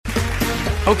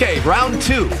Okay, round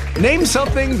two. Name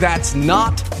something that's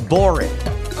not boring.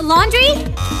 A laundry?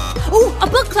 Ooh, a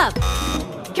book club.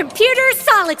 Computer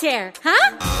solitaire,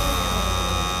 huh?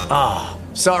 Ah,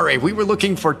 sorry, we were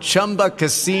looking for Chumba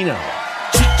Casino.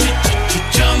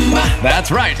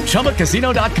 That's right,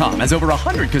 ChumbaCasino.com has over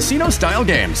 100 casino-style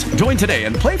games. Join today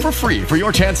and play for free for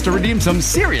your chance to redeem some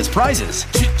serious prizes.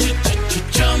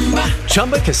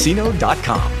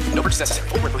 ChumbaCasino.com. No purchase necessary.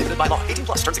 Void where prohibited by law. 18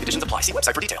 plus terms and conditions apply. See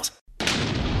website for details.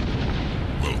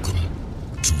 Welcome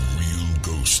to Real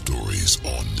Ghost Stories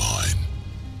Online.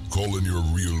 Call in your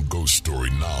real ghost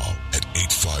story now at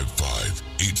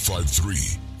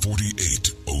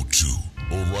 855-853-4802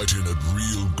 or write in at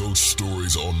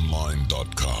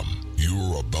realghoststoriesonline.com.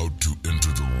 You're about to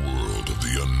enter the world of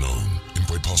the unknown and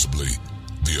quite possibly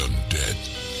the undead.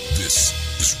 This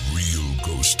is Real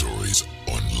Ghost Stories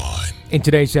Online. In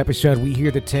today's episode, we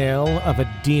hear the tale of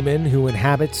a demon who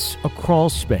inhabits a crawl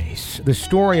space. The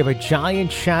story of a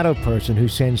giant shadow person who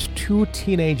sends two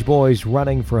teenage boys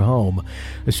running for home.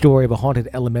 The story of a haunted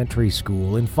elementary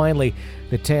school. And finally,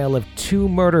 the tale of two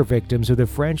murder victims of the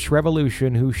French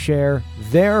Revolution who share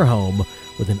their home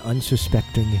with an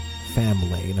unsuspecting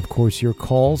family. And of course, your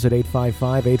calls at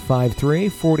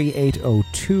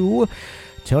 855-853-4802.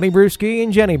 Tony Bruschi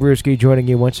and Jenny Bruschi joining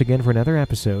you once again for another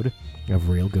episode of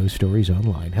Real Ghost Stories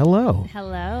Online. Hello.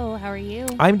 Hello, how are you?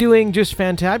 I'm doing just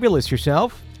fantabulous.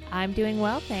 Yourself? I'm doing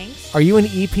well, thanks. Are you an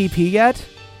EPP yet?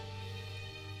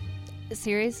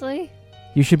 Seriously?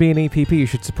 You should be an EPP. You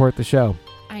should support the show.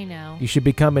 I know. You should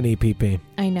become an EPP.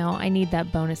 I know. I need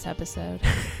that bonus episode.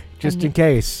 Just in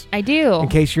case. I do. In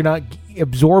case you're not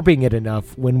absorbing it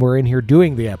enough when we're in here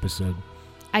doing the episode.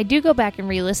 I do go back and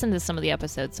re-listen to some of the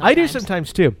episodes sometimes. I do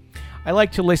sometimes, too. I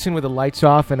like to listen with the lights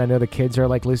off, and I know the kids are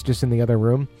like just in the other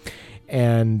room.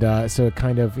 And so it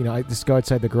kind of, I just go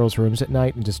outside the girls' rooms at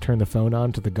night and just turn the phone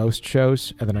on to the ghost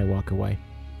shows, and then I walk away.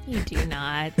 You do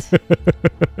not.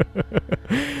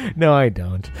 No, I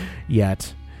don't.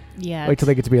 Yet. Wait till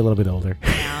they get to be a little bit older.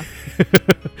 Yeah.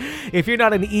 If you're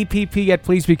not an EPP yet,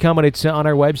 please become one. It's on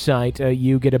our website.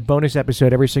 You get a bonus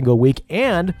episode every single week,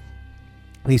 and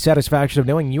the satisfaction of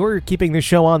knowing you're keeping the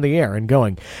show on the air and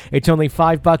going. It's only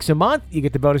 $5 a month. You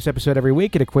get the bonus episode every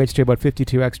week. It equates to about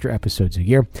 52 extra episodes a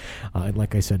year. And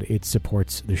like I said, it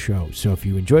supports the show. So if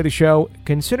you enjoy the show,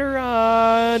 consider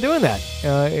doing that.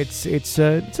 It's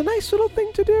a nice little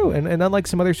thing to do. And unlike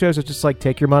some other shows, it's just like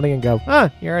take your money and go,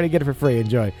 you already get it for free.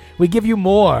 Enjoy. We give you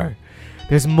more.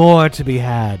 There's more to be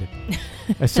had.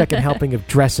 A second helping of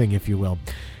dressing, if you will.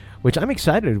 Which I'm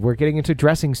excited. We're getting into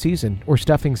dressing season, or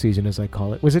stuffing season, as I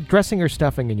call it. Was it dressing or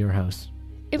stuffing in your house?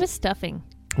 It was stuffing.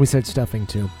 We said stuffing,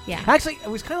 too. Yeah. Actually, it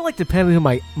was kind of like depending on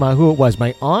who it was.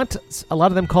 My aunt, a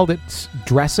lot of them called it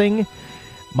dressing.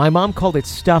 My mom called it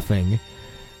stuffing.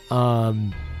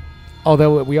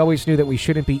 Although we always knew that we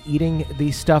shouldn't be eating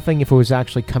the stuffing if it was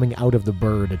actually coming out of the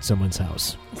bird at someone's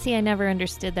house. See, I never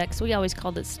understood that because we always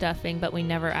called it stuffing, but we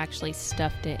never actually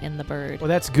stuffed it in the bird. Well,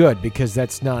 that's good because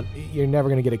you're never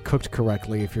going to get it cooked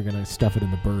correctly if you're going to stuff it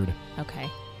in the bird. Okay.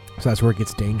 So that's where it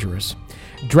gets dangerous.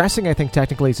 Dressing, I think,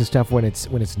 technically is the stuff when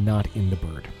it's not in the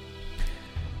bird.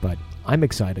 But I'm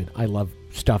excited. I love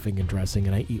stuffing and dressing,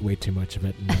 and I eat way too much of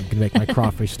it. And I'm going to make my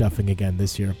crawfish stuffing again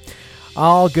this year.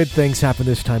 All good things happen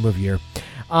this time of year.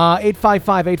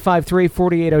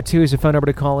 855-853-4802 is the phone number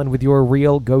to call in with your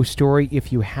real ghost story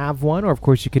if you have one. Or, of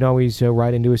course, you can always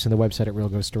write into us on the website at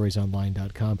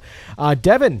realghoststoriesonline.com.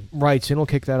 Devin writes in. We'll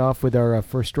kick that off with our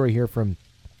first story here from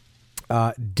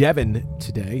Devin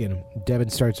today. And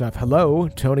Devin starts off, hello,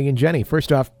 Tony and Jenny.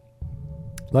 First off,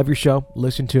 love your show.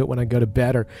 Listen to it when I go to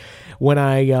bed or when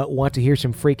I want to hear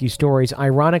some freaky stories.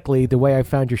 Ironically, the way I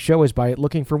found your show is by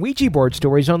looking for Ouija board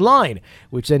stories online,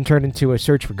 which then turned into a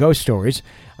search for ghost stories.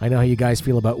 I know how you guys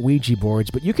feel about Ouija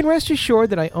boards, but you can rest assured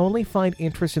that I only find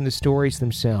interest in the stories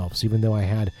themselves, even though I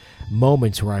had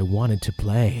moments where I wanted to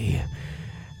play.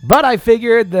 But I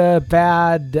figured the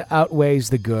bad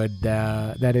outweighs the good,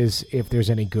 that is, if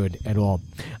there's any good at all.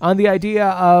 On the idea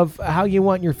of how you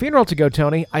want your funeral to go,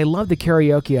 Tony, I love the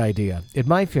karaoke idea. At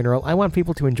my funeral, I want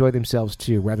people to enjoy themselves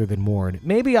too, rather than mourn.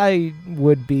 Maybe I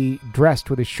would be dressed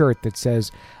with a shirt that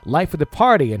says, Life of the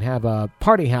Party, and have a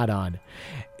party hat on.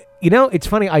 It's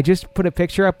funny, I just put a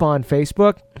picture up on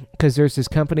Facebook, because there's this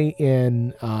company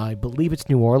in, I believe it's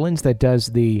New Orleans, that does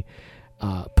the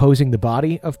posing the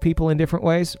body of people in different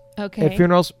ways at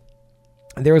funerals.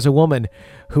 There was a woman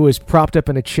who was propped up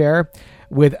in a chair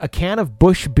with a can of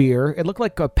Busch beer. It looked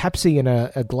like a Pepsi in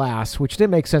a glass, which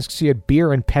didn't make sense because she had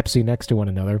beer and Pepsi next to one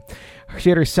another. She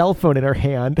had her cell phone in her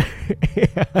hand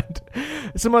and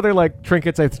some other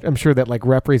trinkets I'm sure that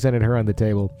represented her on the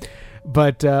table.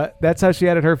 But that's how she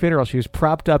had at her funeral. She was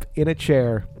propped up in a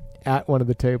chair at one of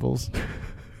the tables.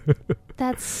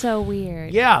 That's so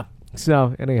weird. Yeah.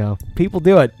 So, anyhow, people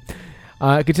do it.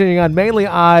 Continuing on, mainly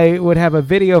I would have a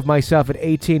video of myself at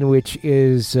 18, which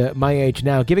is my age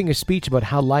now, giving a speech about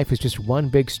how life is just one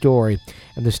big story,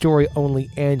 and the story only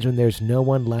ends when there's no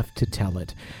one left to tell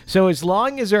it. So as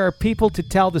long as there are people to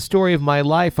tell the story of my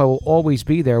life, I will always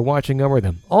be there watching over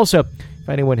them. Also, if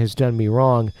anyone has done me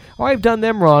wrong, or I've done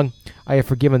them wrong, I have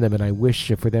forgiven them, and I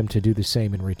wish for them to do the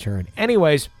same in return.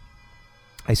 Anyways,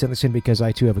 I sent this in because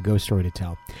I, too, have a ghost story to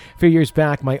tell. A few years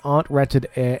back, my aunt rented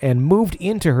and moved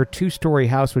into her 2-story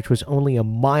house, which was only a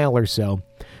mile or so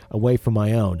away from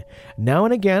my own. Now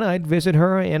and again, I'd visit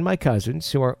her and my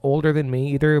cousins, who are older than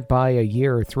me, either by a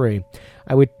year or 3.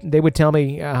 They would tell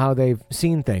me how they've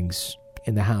seen things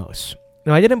in the house.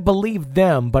 Now, I didn't believe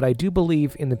them, but I do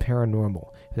believe in the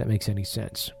paranormal, if that makes any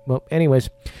sense. Well,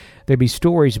 anyways, there'd be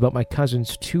stories about my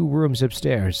cousin's 2 rooms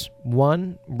upstairs,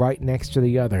 one right next to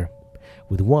the other,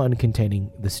 with one containing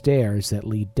the stairs that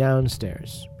lead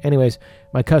downstairs. Anyways,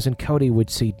 my cousin Cody would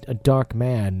see a dark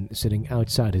man sitting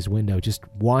outside his window, just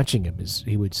watching him as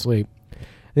he would sleep.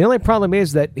 The only problem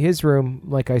is that his room,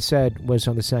 like I said, was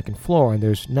on the 2nd floor, and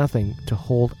there's nothing to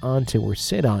hold onto or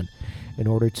sit on in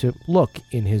order to look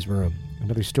in his room.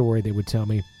 Another story they would tell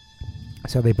me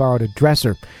is how they borrowed a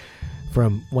dresser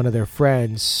from one of their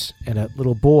friends, and a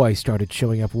little boy started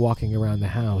showing up walking around the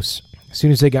house. As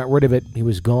soon as they got rid of it, he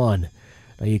was gone.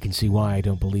 Now you can see why I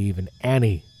don't believe in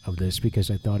any of this, because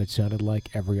I thought it sounded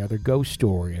like every other ghost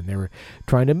story, and they were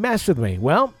trying to mess with me.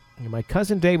 Well, in my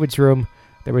cousin David's room,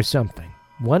 there was something.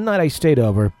 One night I stayed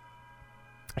over.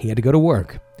 He had to go to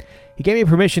work. He gave me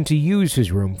permission to use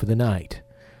his room for the night.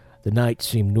 The night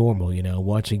seemed normal,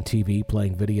 watching TV,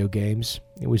 playing video games.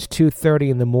 It was 2:30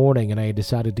 in the morning, and I had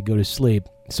decided to go to sleep.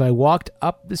 So I walked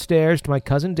up the stairs to my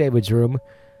cousin David's room.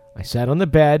 I sat on the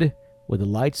bed with the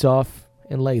lights off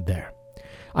and laid there.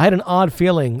 I had an odd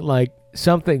feeling like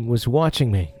something was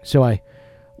watching me, so I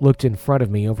looked in front of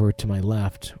me over to my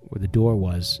left where the door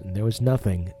was, and there was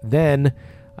nothing. Then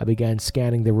I began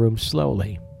scanning the room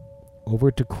slowly,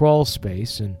 over to crawl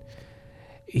space, and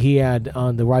he had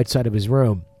on the right side of his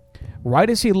room. Right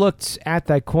as he looked at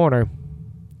that corner,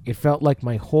 it felt like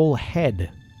my whole head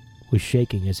was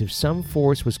shaking, as if some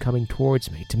force was coming towards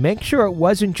me. To make sure it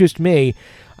wasn't just me,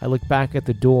 I looked back at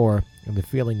the door, and the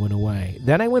feeling went away.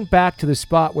 Then I went back to the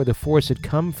spot where the force had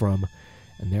come from,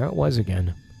 and there it was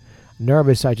again.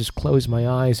 Nervous, I just closed my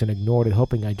eyes and ignored it,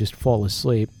 hoping I'd just fall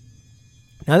asleep.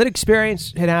 Now, that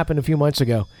experience had happened a few months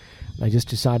ago, and I just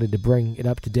decided to bring it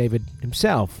up to David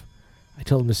himself. I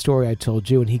told him the story I told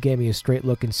you, and he gave me a straight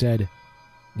look and said,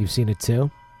 "You've seen it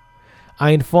too?"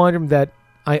 I informed him that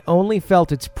I only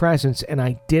felt its presence, and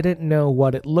I didn't know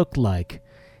what it looked like.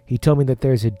 He told me that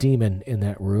there's a demon in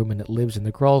that room, and it lives in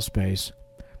the crawl space.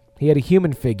 He had a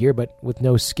human figure, but with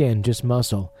no skin, just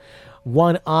muscle.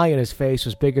 One eye in his face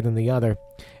was bigger than the other,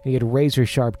 and he had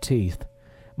razor-sharp teeth.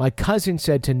 My cousin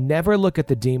said to never look at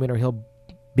the demon, or he'll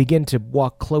begin to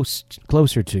walk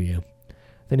closer to you.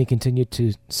 Then he continued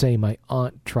to say my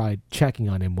aunt tried checking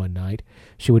on him one night.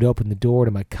 She would open the door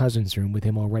to my cousin's room with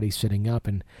him already sitting up,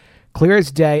 and clear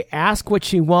as day, ask what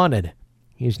she wanted.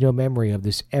 He has no memory of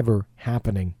this ever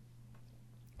happening.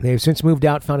 They have since moved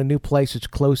out, found a new place that's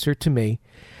closer to me.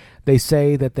 They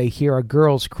say that they hear our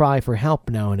girls cry for help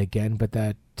now and again, but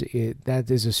that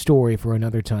is a story for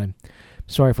another time.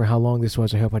 Sorry for how long this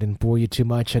was. I hope I didn't bore you too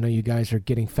much. I know you guys are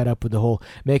getting fed up with the whole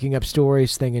making up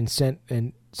stories thing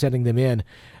and sending them in.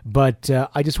 But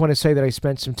I just want to say that I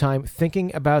spent some time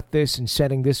thinking about this and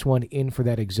setting this one in for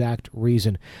that exact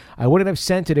reason. I wouldn't have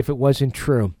sent it if it wasn't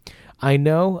true. I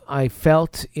know what I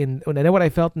felt in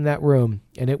that room,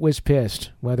 and it was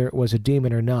pissed, whether it was a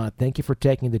demon or not. Thank you for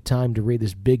taking the time to read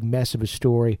this big mess of a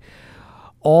story.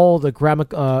 All the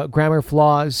grammar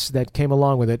flaws that came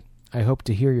along with it. I hope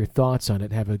to hear your thoughts on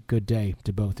it. Have a good day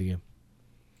to both of you.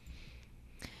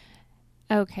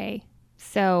 Okay,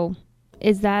 so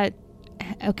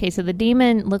so the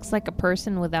demon looks like a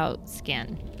person without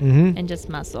skin and just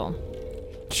muscle.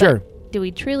 Sure. But do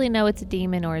we truly know it's a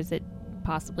demon, or is it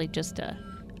possibly just a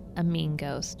mean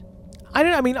ghost?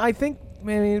 I think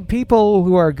people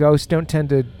who are ghosts don't tend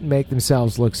to make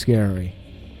themselves look scary.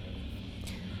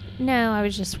 No, I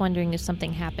was just wondering if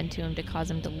something happened to him to cause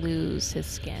him to lose his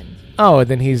skin. Oh, and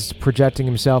then he's projecting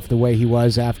himself the way he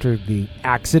was after the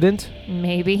accident?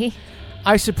 Maybe.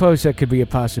 I suppose that could be a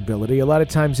possibility. A lot of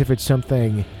times if it's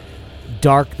something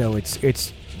dark, though,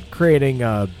 it's creating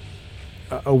a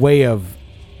way of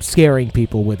scaring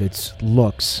people with its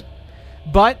looks.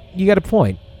 But you got a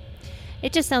point.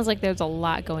 It just sounds like there's a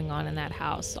lot going on in that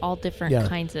house, all different Yeah.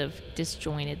 kinds of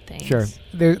disjointed things. Sure.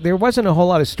 There wasn't a whole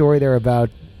lot of story there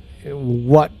about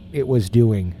what it was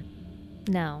doing.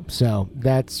 No. So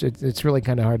it's really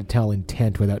kind of hard to tell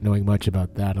intent without knowing much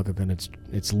about that other than its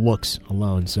looks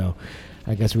alone. So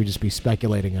I guess we'd just be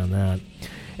speculating on that.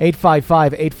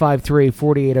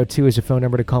 855-853-4802 is a phone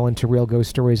number to call into Real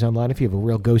Ghost Stories Online if you have a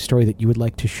real ghost story that you would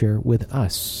like to share with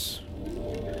us.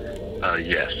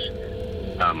 Yes.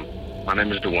 My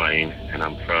name is Dwayne, and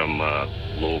I'm from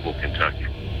Louisville, Kentucky.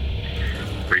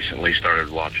 Recently started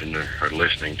watching or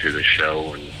listening to the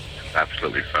show and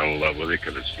absolutely fell in love with it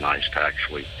because it's nice to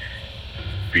actually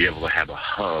be able to have a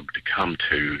hub to come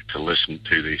to listen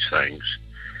to these things.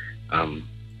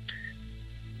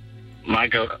 My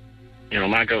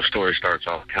ghost story starts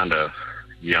off kind of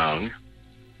young.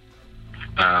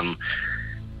 I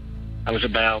was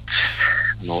about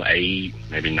 8,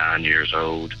 maybe 9 years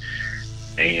old,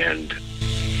 and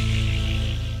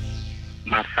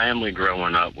my family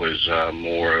growing up was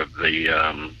more of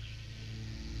the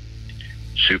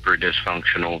super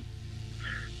dysfunctional.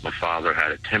 My father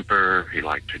had a temper. He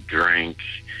liked to drink,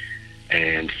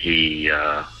 and he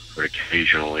would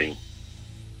occasionally,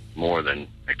 more than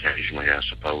occasionally, I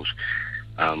suppose,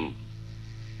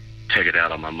 take it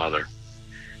out on my mother.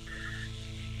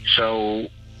 So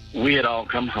we had all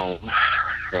come home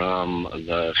from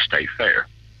the state fair,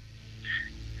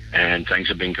 and things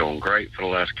have been going great for the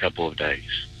last couple of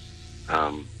days.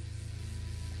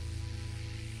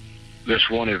 This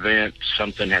one event,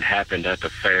 something had happened at the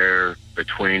fair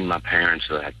between my parents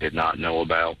that I did not know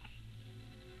about.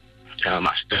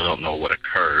 I still don't know what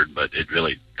occurred, but it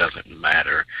really doesn't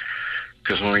matter.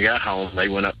 Because when we got home, they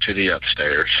went up to the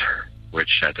upstairs,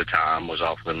 which at the time was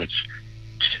off limits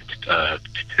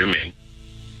to me.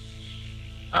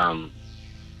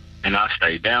 And I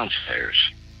stayed downstairs.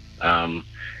 And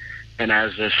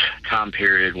as this time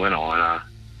period went on, I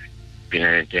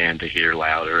began to hear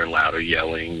louder and louder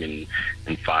yelling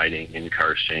and fighting and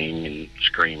cursing and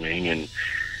screaming. And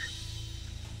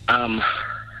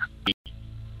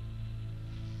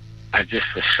I just,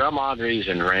 for some odd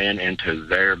reason, ran into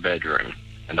their bedroom.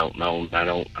 I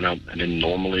didn't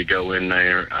normally go in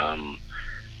there,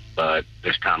 but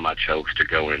this time I chose to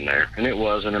go in there. And it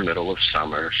was in the middle of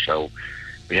summer, so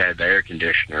we had the air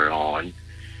conditioner on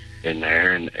in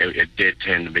there, and it did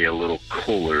tend to be a little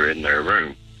cooler in their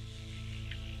room.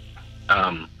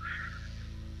 I'm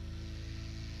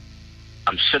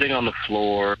sitting on the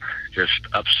floor, just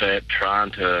upset,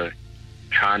 trying to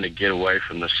get away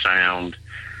from the sound,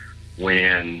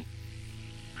 when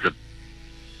the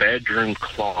bedroom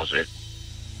closet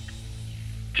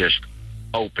just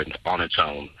opened on its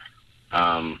own.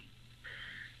 Now,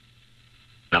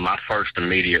 my first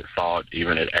immediate thought,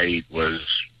 even at 8, was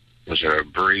there a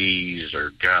breeze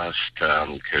or gust?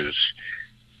 Because,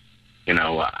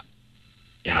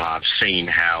 I've seen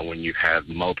how when you have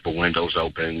multiple windows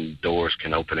open, doors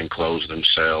can open and close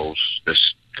themselves.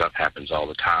 This stuff happens all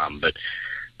the time. But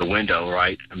the window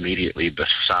right immediately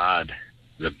beside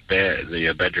the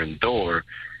bedroom door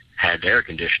had the air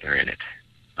conditioner in it.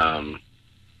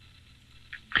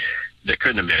 There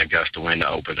couldn't have been a gust of wind to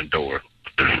open the door.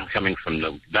 Coming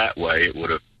from that way, it would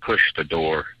have pushed the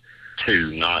door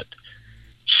to, not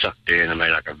sucked in and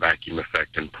made like a vacuum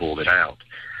effect and pulled it out.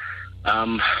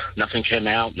 Nothing came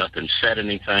out, nothing said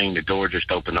anything. The door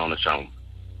just opened on its own.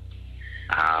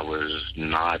 I was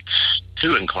not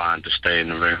too inclined to stay in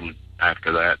the room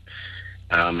after that.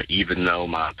 Even though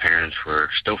my parents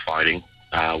were still fighting,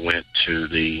 I went to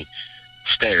the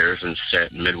stairs and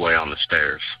sat midway on the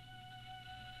stairs,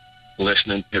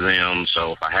 listening to them.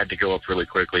 So if I had to go up really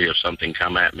quickly, if something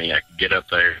come at me, I could get up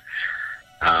there,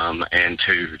 and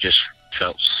just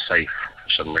felt safe for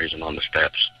some reason on the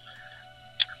steps.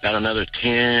 About another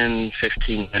 10,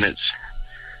 15 minutes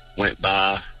went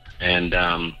by, and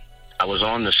I was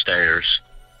on the stairs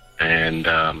and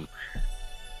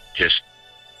just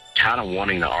kind of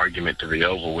wanting the argument to be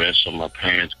over with so my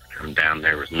parents could come down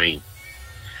there with me.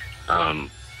 My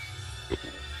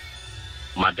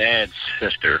dad's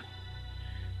sister,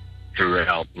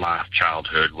 throughout my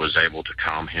childhood, was able to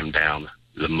calm him down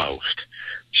the most.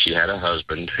 She had a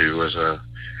husband who was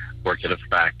worked at a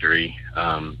factory,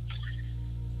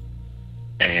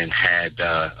 and had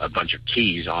a bunch of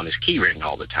keys on his key ring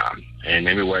all the time. And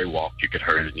everywhere he walked, you could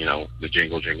hear, the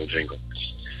jingle, jingle, jingle.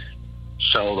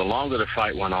 So the longer the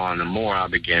fight went on, the more I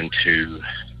began to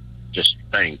just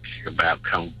think about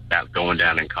going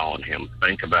down and calling him,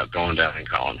 think about going down and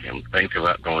calling him, think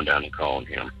about going down and calling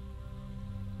him.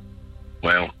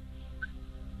 Well,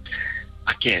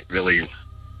 I can't really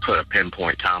put a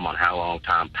pinpoint time on how long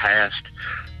time passed,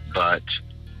 but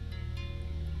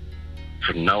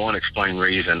for no unexplained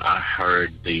reason, I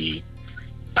heard the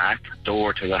back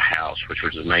door to the house, which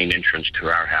was the main entrance to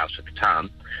our house at the time,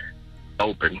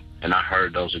 open, and I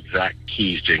heard those exact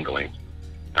keys jingling.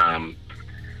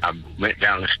 I went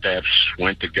down the steps,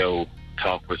 went to go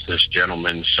talk with this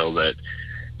gentleman so that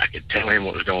I could tell him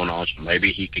what was going on, so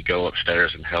maybe he could go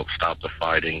upstairs and help stop the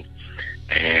fighting,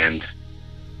 and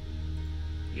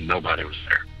nobody was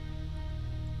there.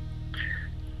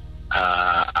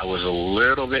 I was a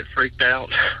little bit freaked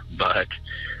out, but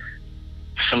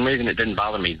for some reason it didn't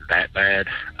bother me that bad.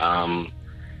 And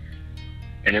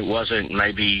it wasn't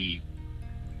maybe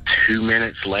 2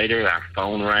 minutes later, our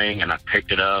phone rang, and I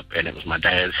picked it up, and it was my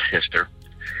dad's sister.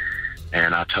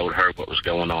 And I told her what was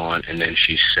going on, and then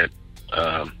she sent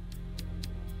that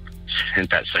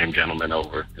same gentleman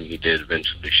over, and he did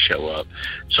eventually show up.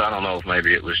 So I don't know if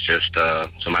maybe it was just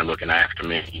somebody looking after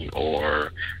me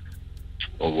or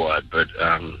what. But,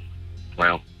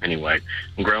 well, anyway,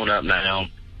 I'm grown up now.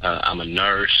 I'm a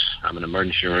nurse. I'm an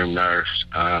emergency room nurse.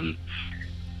 And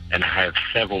I have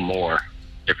several more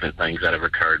different things that have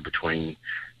occurred between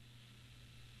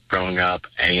growing up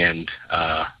and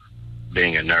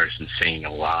being a nurse and seeing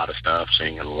a lot of stuff,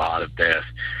 seeing a lot of death,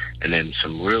 and then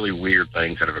some really weird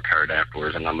things that have occurred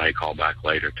afterwards, and I may call back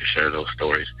later to share those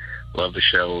stories. Love the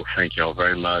show. Thank you all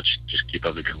very much. Just keep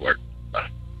up the good work. Bye.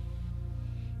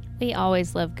 We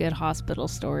always love good hospital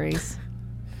stories.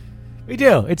 We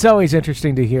do. It's always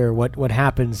interesting to hear what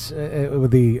happens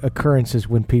with the occurrences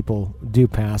when people do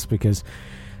pass, because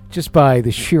just by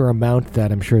the sheer amount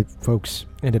that I'm sure folks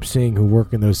end up seeing who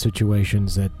work in those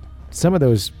situations, that some of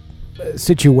those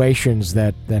situations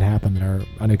that happen that are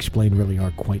unexplained really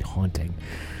are quite haunting.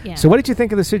 Yeah. So what did you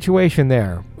think of the situation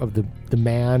there of the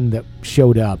man that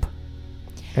showed up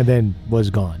and then was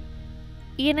gone?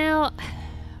 You know,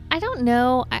 I don't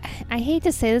know. I hate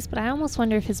to say this, but I almost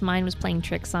wonder if his mind was playing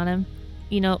tricks on him.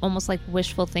 You know, almost like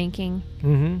wishful thinking.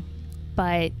 Mm-hmm.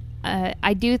 But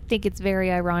I do think it's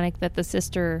very ironic that the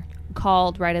sister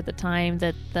called right at the time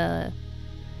that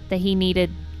he needed,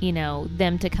 you know,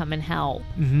 them to come and help.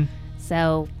 Mm-hmm.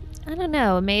 So, I don't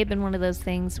know. It may have been one of those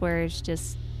things where it's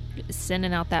just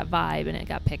sending out that vibe and it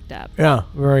got picked up. Yeah,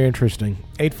 very interesting.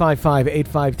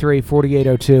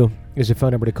 855-853-4802 is a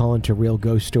phone number to call into Real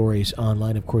Ghost Stories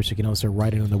Online. Of course, you can also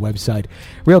write it on the website,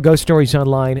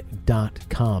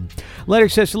 realghoststoriesonline.com. Letter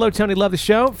says, hello, Tony. Love the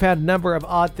show. I've had a number of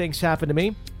odd things happen to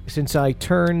me since I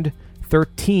turned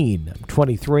 13. I'm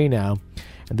 23 now.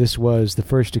 And this was the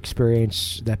first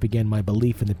experience that began my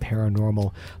belief in the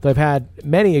paranormal. Though I've had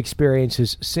many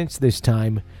experiences since this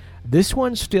time, this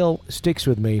one still sticks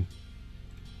with me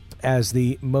as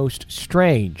the most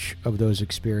strange of those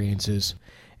experiences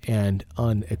and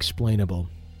unexplainable.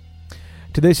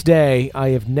 To this day,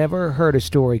 I have never heard a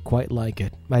story quite like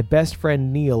it. My best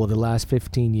friend Neil of the last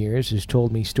 15 years has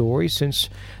told me stories since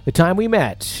the time we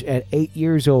met at 8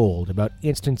 years old about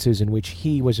instances in which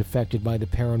he was affected by the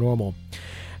paranormal.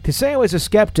 To say I was a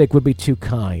skeptic would be too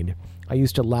kind. I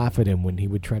used to laugh at him when he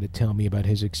would try to tell me about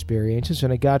his experiences,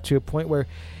 and I got to a point where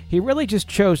he really just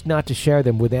chose not to share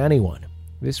them with anyone.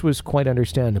 This was quite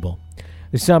understandable.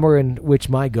 The summer in which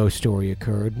my ghost story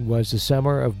occurred was the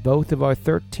summer of both of our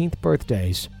 13th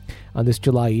birthdays. On this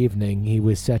July evening, he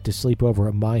was set to sleep over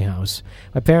at my house.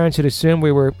 My parents had assumed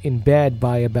we were in bed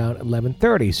by about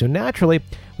 11:30, so naturally,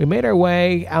 we made our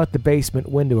way out the basement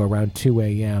window around 2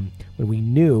 a.m. when we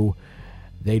knew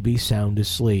they'd be sound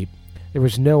asleep. There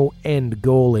was no end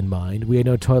goal in mind. We had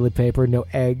no toilet paper, no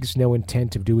eggs, no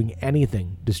intent of doing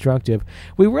anything destructive.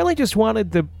 We really just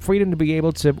wanted the freedom to be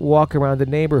able to walk around the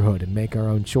neighborhood and make our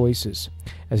own choices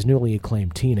as newly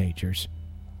acclaimed teenagers.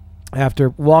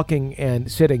 After walking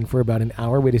and sitting for about an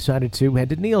hour, we decided to head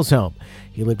to Neil's home.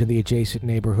 He lived in the adjacent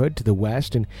neighborhood to the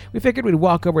west, and we figured we'd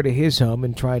walk over to his home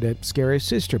and try to scare his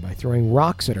sister by throwing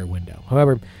rocks at her window.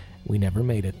 However, we never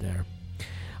made it there.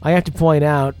 I have to point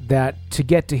out that to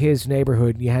get to his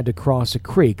neighborhood, you had to cross a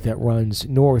creek that runs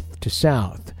north to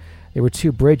south. There were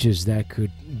two bridges that could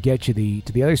get you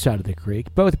to the other side of the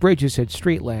creek. Both bridges had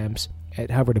street lamps that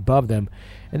hovered above them,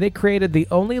 and they created the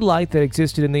only light that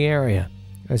existed in the area.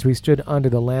 As we stood under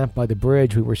the lamp by the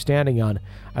bridge we were standing on,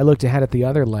 I looked ahead at the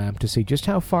other lamp to see just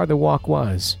how far the walk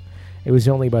was. It was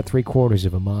only about 3/4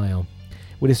 of a mile.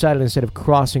 We decided instead of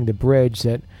crossing the bridge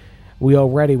that we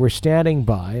already were standing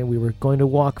by, and we were going to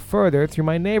walk further through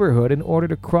my neighborhood in order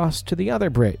to cross to the other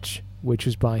bridge, which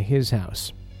was by his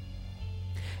house.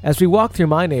 As we walked through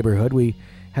my neighborhood, we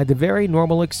had the very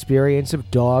normal experience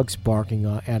of dogs barking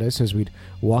at us as we'd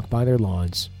walk by their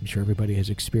lawns. I'm sure everybody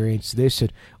has experienced this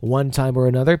at one time or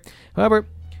another. However,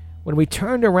 when we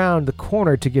turned around the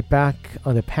corner to get back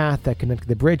on the path that connected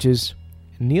the bridges,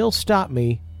 Neil stopped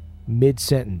me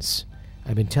mid-sentence.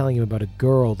 I've been telling him about a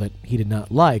girl that he did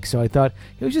not like, so I thought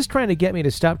he was just trying to get me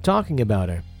to stop talking about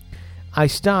her. I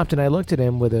stopped and I looked at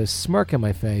him with a smirk on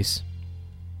my face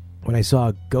when I saw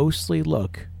a ghostly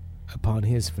look upon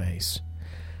his face.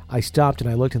 I stopped and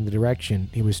I looked in the direction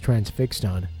he was transfixed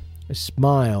on. A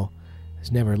smile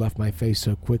has never left my face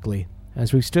so quickly.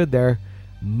 As we stood there,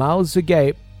 mouths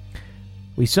agape,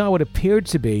 we saw what appeared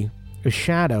to be a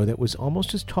shadow that was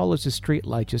almost as tall as the street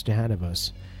light just ahead of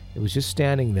us. It was just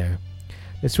standing there.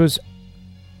 This was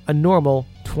a normal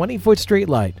 20-foot street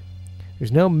light.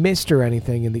 There's no mist or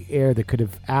anything in the air that could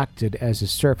have acted as a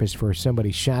surface for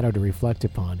somebody's shadow to reflect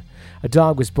upon. A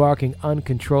dog was barking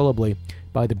uncontrollably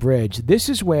by the bridge. This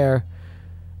is where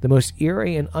the most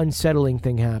eerie and unsettling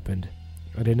thing happened.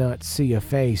 I did not see a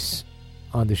face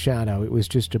on the shadow. It was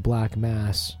just a black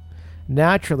mass.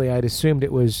 Naturally, I'd assumed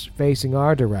it was facing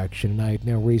our direction, and I had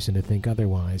no reason to think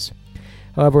otherwise.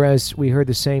 However, as we heard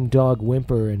the same dog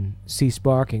whimper and cease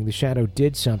barking, the shadow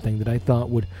did something that I thought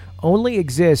would only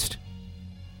exist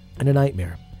in a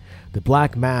nightmare. The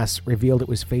black mass revealed it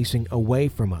was facing away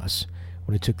from us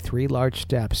when it took 3 large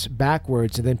steps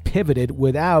backwards and then pivoted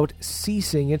without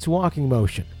ceasing its walking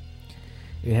motion.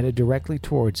 It headed directly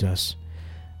towards us.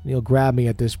 Neil grabbed me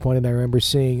at this point, and I remember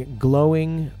seeing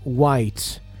glowing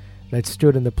white that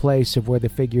stood in the place of where the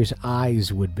figure's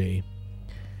eyes would be.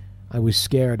 I was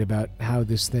scared about how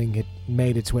this thing had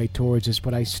made its way towards us,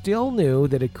 but I still knew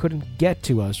that it couldn't get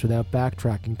to us without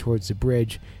backtracking towards the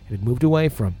bridge it had moved away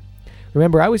from.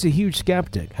 Remember, I was a huge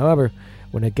skeptic. However,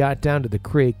 when it got down to the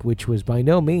creek, which was by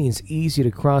no means easy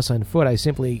to cross on foot, I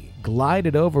simply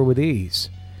glided over with ease.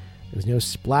 There was no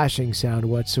splashing sound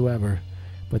whatsoever,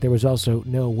 but there was also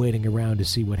no waiting around to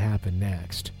see what happened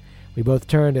next. We both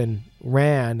turned and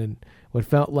ran in what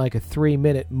felt like a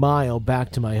 3-minute mile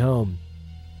back to my home.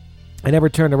 I never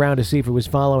turned around to see if it was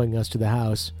following us to the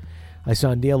house. I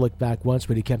saw Neil look back once,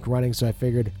 but he kept running, so I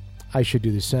figured I should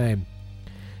do the same.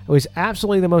 It was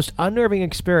absolutely the most unnerving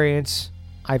experience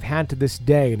I've had to this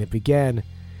day, and it began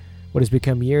what has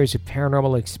become years of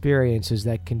paranormal experiences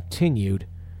that continued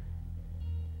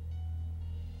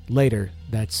later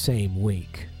that same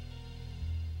week.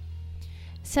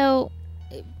 So,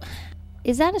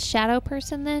 is that a shadow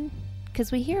person then? Because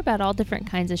we hear about all different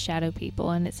kinds of shadow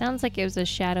people, and it sounds like it was a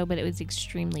shadow, but it was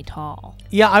extremely tall.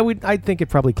 Yeah, I think it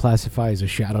probably classifies as a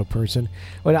shadow person.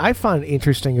 What I found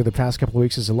interesting over the past couple of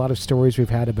weeks is a lot of stories we've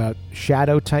had about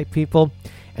shadow-type people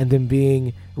and them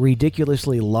being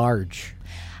ridiculously large.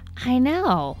 I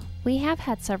know. We have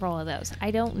had several of those.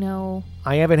 I don't know.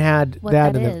 I haven't had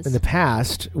that in is. the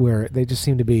past where they just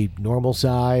seem to be normal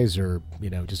size or,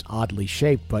 just oddly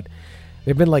shaped, but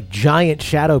they've been like giant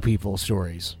shadow people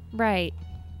stories. Right.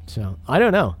 So, I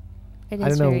don't know. It is I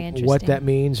don't know very interesting. what that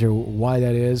means or why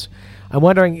that is. I'm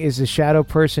wondering, is the shadow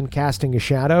person casting a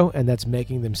shadow and that's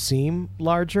making them seem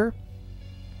larger?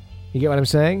 You get what I'm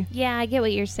saying? Yeah, I get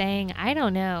what you're saying. I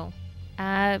don't know.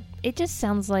 It just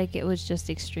sounds like it was just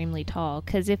extremely tall,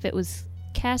 because if it was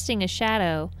casting a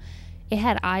shadow, it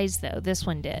had eyes, though. This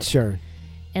one did. Sure.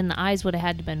 And the eyes would have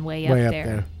had to been way up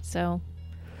there. So,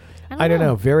 I don't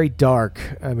know. Very dark.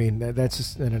 I mean, that's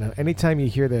just, I don't know. Anytime you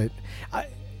hear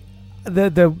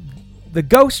the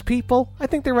ghost people, I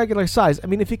think they're regular size. I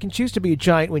mean, if you can choose to be a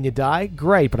giant when you die,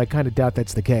 great, but I kind of doubt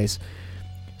that's the case.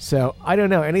 So, I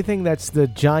don't know. Anything that's the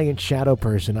giant shadow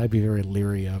person, I'd be very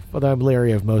leery of. Although I'm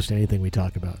leery of most anything we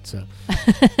talk about, so.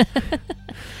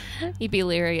 You'd be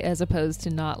leery as opposed to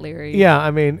not leery. Yeah,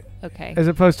 I mean. Okay. As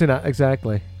opposed to not,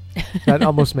 exactly. That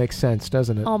almost makes sense,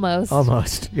 doesn't it?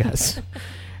 Almost, yes.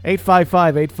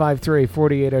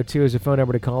 855-853-4802 is a phone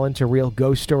number to call in to Real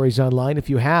Ghost Stories Online if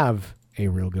you have a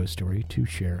real ghost story to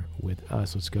share with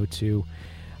us. Let's go to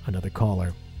another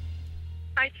caller.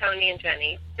 Hi, Tony and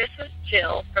Jenny. This is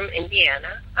Jill from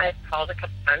Indiana. I've called a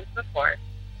couple times before.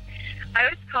 I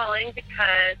was calling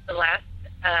because the last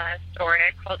story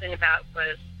I called in about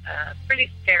was pretty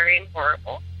scary and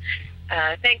horrible.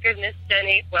 Thank goodness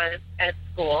Jenny was at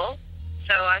school,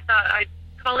 so I thought I'd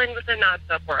call in with a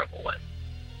not-so-horrible one.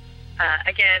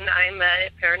 Again, I'm a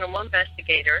paranormal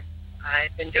investigator.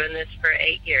 I've been doing this for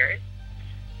 8 years.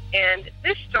 And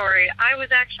this story, I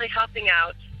was actually helping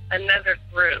out another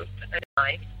group of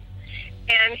mine.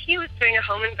 And he was doing a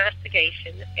home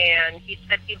investigation, and he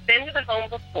said he'd been to the home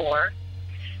before,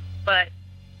 but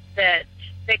that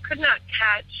they could not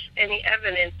catch any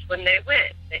evidence when they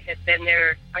went. They had been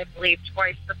there, I believe,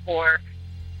 twice before.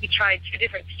 He tried 2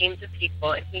 different teams of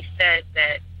people, and he said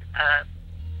that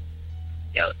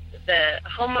the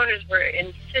homeowners were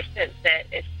insistent that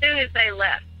as soon as they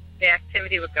left, the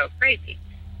activity would go crazy.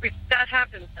 That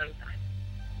happens sometimes.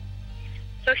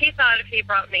 So he thought if he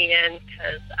brought me in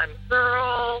because I'm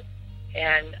rural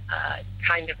and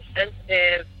kind of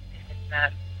sensitive,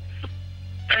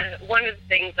 and one of the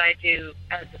things I do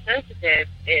as a sensitive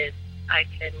is I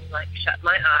can like shut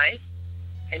my eyes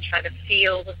and try to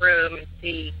feel the room and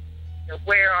see, you know,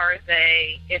 where are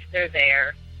they, if they're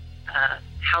there,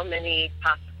 how many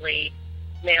possibly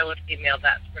male or female,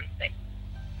 that sort of thing.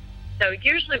 So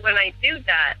usually when I do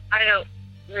that, I don't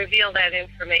reveal that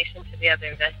information to the other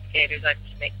investigators. I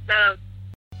just make notes,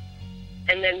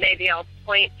 and then maybe I'll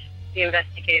point the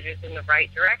investigators in the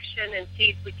right direction and see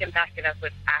if we can back it up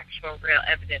with actual real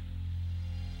evidence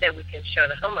that we can show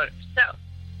the homeowners. So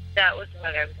that was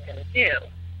what I was going to do.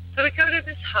 So we go to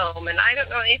this home, and I don't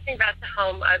know anything about the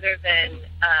home other than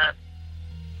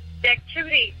the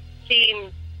activity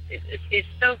seems is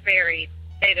so varied,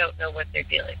 they don't know what they're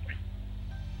dealing with.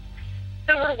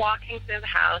 So we're walking through the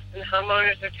house, and the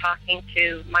homeowners are talking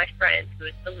to my friend, who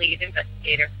is the lead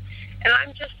investigator, and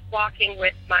I'm just walking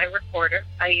with my recorder.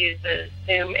 I use a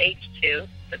Zoom H2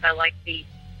 because I like the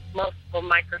multiple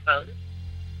microphones.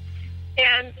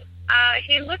 And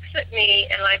he looks at me,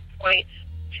 and I point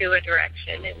to a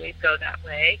direction, and we go that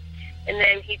way. And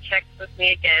then he checks with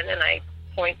me again, and I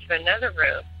point to another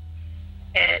room.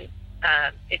 And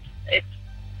it's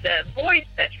the boys'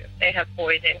 bedroom. They have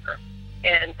boys and girls.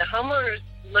 And the homeowners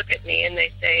look at me, and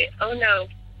they say, "Oh, no,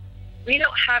 we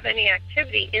don't have any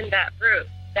activity in that room.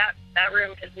 That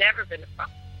room has never been a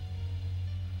problem."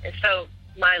 And so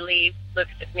my lead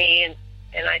looks at me,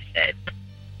 and I said,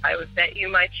 "I would bet you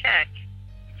my check.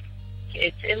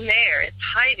 It's in there. It's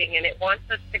hiding, and it wants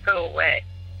us to go away."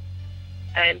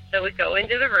 And so we go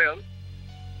into the room,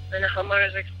 and the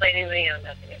homeowners are explaining to me, you know,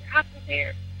 nothing ever happens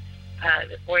here.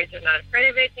 The boys are not afraid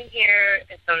of anything here,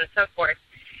 and so on and so forth.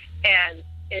 And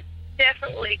it's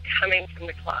definitely coming from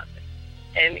the closet.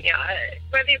 And, you know,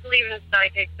 whether you believe in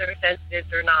psychics or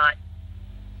sensitives or not,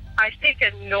 I think a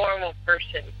normal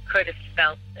person could have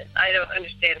felt this. I don't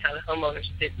understand how the homeowners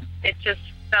did. It just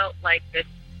felt like this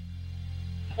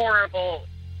horrible,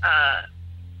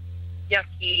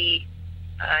 yucky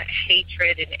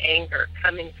hatred and anger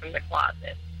coming from the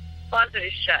closet. The closet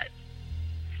is shut.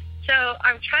 So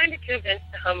I'm trying to convince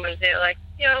the homeowners. They're like,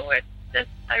 you know,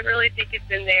 I really think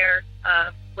it's in there.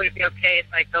 Would it be okay if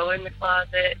I go in the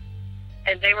closet?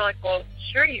 And they were like, well,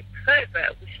 sure you could,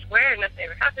 but we swear nothing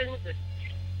ever happens. And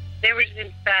they were just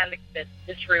emphatic that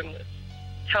this room was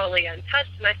totally untouched,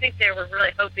 and I think they were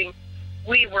really hoping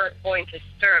we weren't going to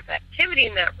stir up activity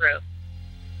in that room.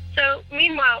 So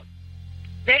meanwhile,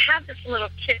 they have this little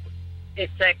kitten.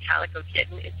 It's a calico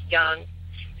kitten. It's young.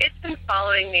 It's been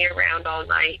following me around all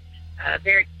night. A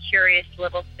very curious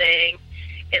little thing.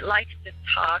 It likes to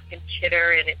talk and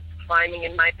chitter, and it's climbing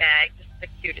in my bag. Just the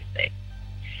cutest thing.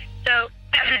 So,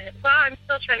 well, I'm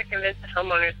still trying to convince the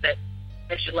homeowners that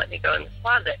they should let me go in the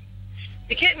closet.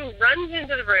 The kitten runs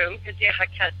into the room, because, yeah,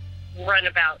 cats run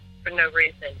about for no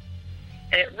reason.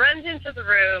 And it runs into the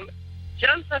room,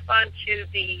 jumps up onto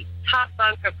the top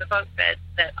bunk of the bunk bed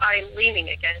that I'm leaning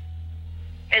against,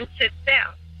 and sits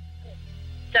down.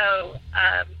 So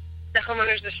the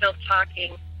homeowners are still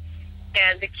talking,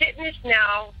 and the kitten is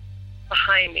now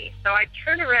behind me. So I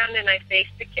turn around and I face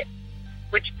the kitten,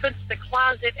 which puts the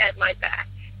closet at my back.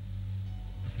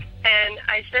 And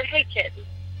I said, "Hey, kitten."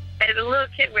 And the little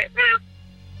kitten went, "Meow."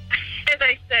 And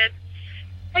I said,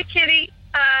 "Hey, kitty,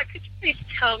 could you please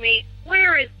tell me,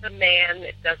 where is the man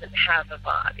that doesn't have a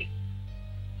body?"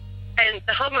 And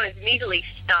the homeowners immediately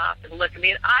stop and look at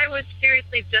me. And I was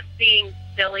seriously just being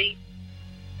silly.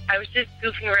 I was just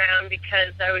goofing around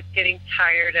because I was getting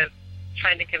tired of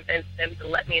trying to convince them to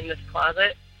let me in this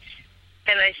closet.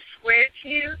 And I swear to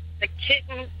you, the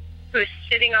kitten, who is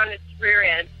sitting on its rear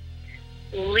end,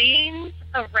 leans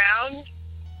around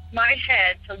my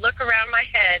head to look around my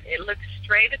head. It looks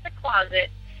straight at the closet,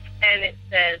 and it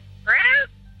says, "Meow,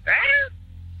 meow,"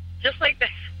 just like this,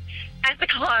 at the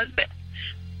closet,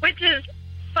 which is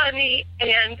funny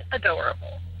and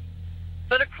adorable.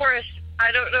 But, of course,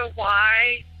 I don't know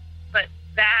why, but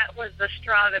that was the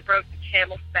straw that broke the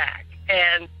camel's back.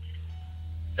 And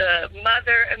the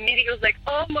mother immediately was like,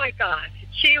 "Oh, my God."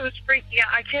 She was freaking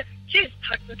out. She was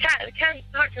talking to the cat. The cat was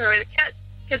talking to her. The cat,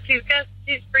 because she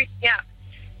was freaking out.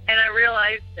 And I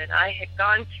realized that I had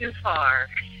gone too far.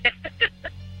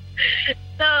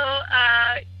 So,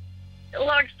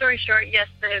 long story short, yes,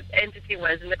 the entity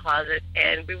was in the closet,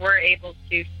 and we were able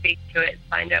to speak to it and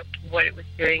find out what it was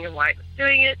doing and why it was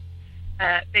doing it.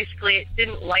 Basically, it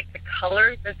didn't like the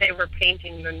color that they were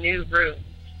painting the new rooms.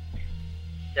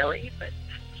 Silly, but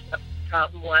that's what the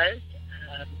problem was.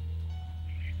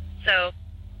 So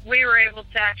we were able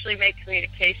to actually make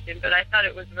communication. But I thought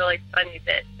it was really funny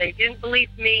that they didn't believe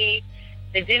me.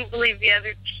 They didn't believe the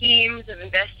other teams of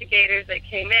investigators that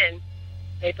came in.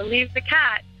 They believed the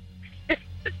cat.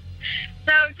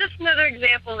 So just another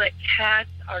example that cats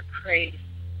are crazy.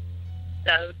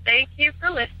 So thank you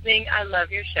for listening. I love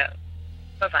your show.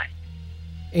 Bye-bye.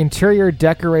 Interior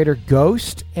decorator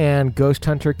ghost and ghost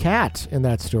hunter cat in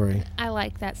that story. I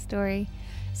like that story.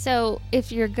 So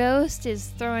if your ghost is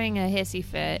throwing a hissy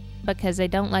fit because they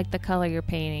don't like the color you're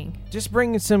painting. Just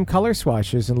bring in some color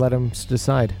swatches and let them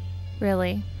decide.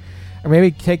 Really? Or maybe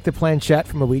take the planchette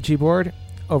from a Ouija board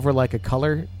over like a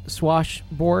color swash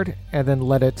board and then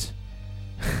let it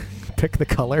pick the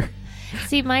color.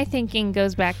 See, my thinking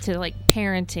goes back to like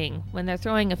parenting. When they're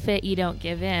throwing a fit, you don't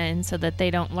give in so that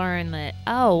they don't learn that,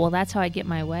 oh, well, that's how I get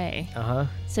my way. Uh-huh.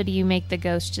 So do you make the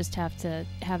ghost just have to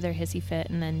have their hissy fit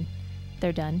and then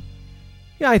they're done?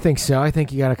 Yeah, I think so. I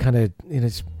think you got to kind of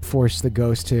force the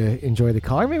ghost to enjoy the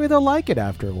color. Maybe they'll like it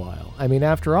after a while. I mean,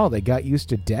 after all, they got used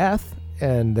to death.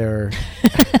 And they're...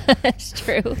 That's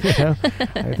true. You know,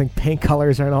 I think paint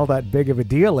colors aren't all that big of a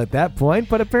deal at that point,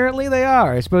 but apparently they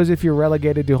are. I suppose if you're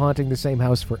relegated to haunting the same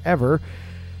house forever,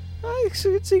 I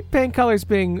could see paint colors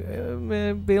being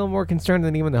a little more concerned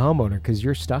than even the homeowner, because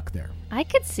you're stuck there. I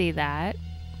could see that.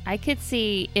 I could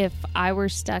see if I were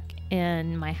stuck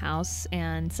in my house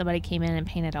and somebody came in and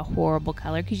painted a horrible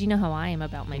color, because you know how I am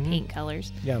about my paint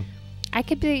colors. Yeah. I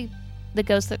could be the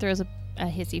ghost that throws a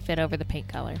hissy fit over the paint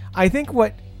color. I think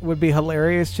what would be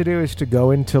hilarious to do is to go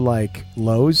into like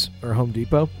Lowe's or Home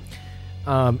Depot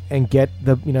and get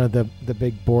the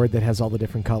big board that has all the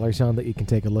different colors on that you can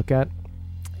take a look at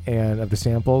and of the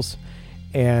samples,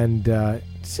 and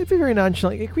just be very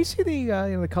nonchalant. Can we see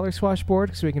the color swash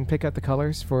board so we can pick out the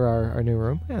colors for our new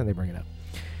room? And they bring it up,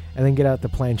 and then get out the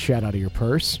planchette out of your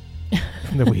purse.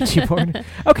 From the Ouija board.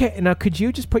 Okay, now could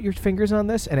you just put your fingers on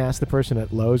this and ask the person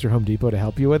at Lowe's or Home Depot to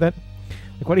help you with it?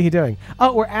 Like, what are you doing?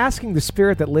 Oh, we're asking the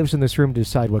spirit that lives in this room to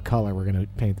decide what color we're going to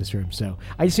paint this room. So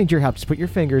I just need your help. Just put your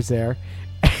fingers there.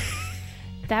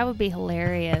 That would be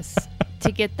hilarious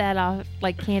to get that off,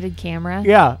 like, candid camera.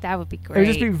 Yeah. That would be great. It would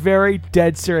just be very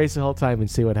dead serious the whole time and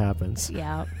see what happens.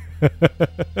 Yeah.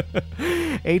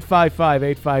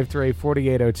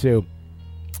 855-853-4802.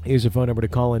 Here's a phone number to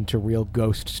call in to Real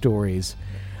Ghost Stories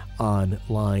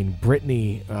Online.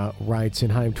 Brittany writes in,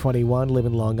 "Hi, I'm 21, live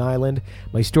in Long Island.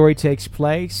 My story takes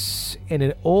place in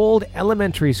an old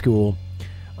elementary school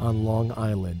on Long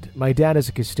Island. My dad is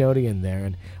a custodian there,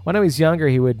 and when I was younger,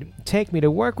 he would take me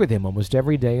to work with him almost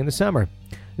every day in the summer.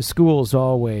 The school's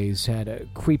always had a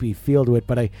creepy feel to it,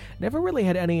 but I never really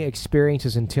had any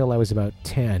experiences until I was about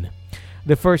 10.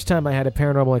 The first time I had a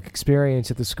paranormal experience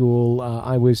at the school,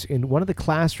 I was in one of the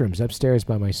classrooms upstairs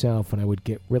by myself. When I would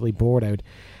get really bored, I would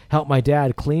help my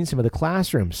dad clean some of the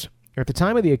classrooms. At the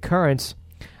time of the occurrence,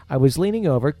 I was leaning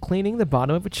over, cleaning the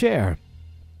bottom of a chair.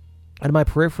 Out of my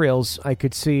peripherals, I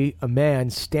could see a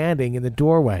man standing in the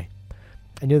doorway.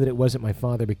 I knew that it wasn't my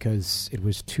father because it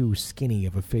was too skinny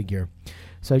of a figure.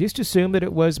 So I just assumed that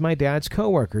it was my dad's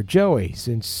coworker, Joey,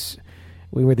 since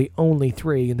we were the only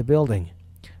three in the building.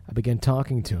 I began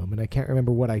talking to him, and I can't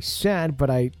remember what I said, but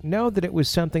I know that it was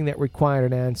something that required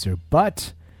an answer.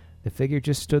 But the figure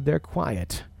just stood there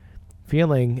quiet.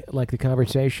 Feeling like the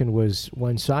conversation was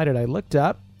one-sided, I looked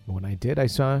up, and when I did, I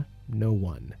saw no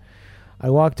one. I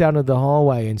walked out into the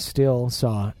hallway and still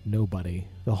saw nobody.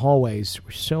 The hallways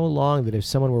were so long that if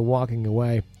someone were walking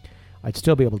away, I'd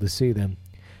still be able to see them.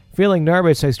 Feeling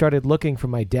nervous, I started looking for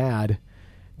my dad.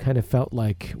 Kind of felt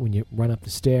like when you run up the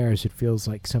stairs, it feels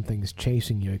like something's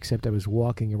chasing you, except I was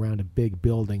walking around a big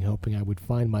building hoping I would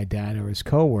find my dad or his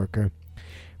coworker. I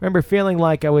remember feeling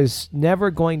like I was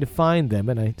never going to find them,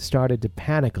 and I started to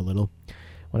panic a little.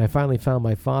 When I finally found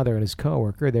my father and his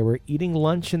coworker, they were eating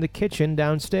lunch in the kitchen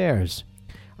downstairs.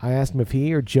 I asked him if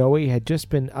he or Joey had just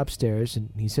been upstairs, and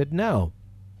he said no.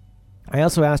 I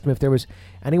also asked him if there was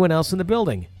anyone else in the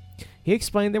building. He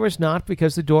explained there was not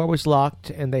because the door was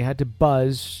locked and they had to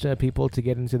buzz people to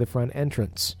get into the front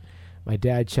entrance. My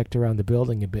dad checked around the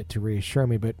building a bit to reassure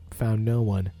me, but found no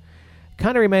one.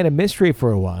 Kind of remained a mystery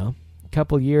for a while. A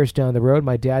couple years down the road,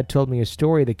 my dad told me a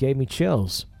story that gave me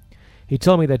chills. He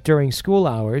told me that during school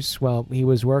hours, while he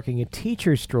was working, a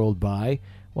teacher strolled by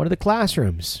one of the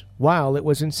classrooms while it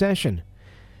was in session.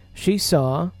 She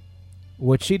saw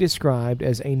what she described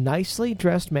as a nicely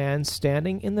dressed man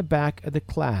standing in the back of the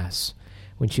class.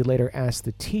 When she later asked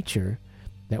the teacher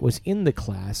that was in the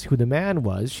class who the man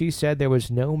was, she said there was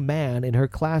no man in her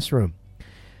classroom.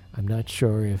 I'm not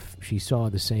sure if she saw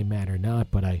the same man or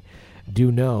not, but I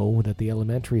do know that the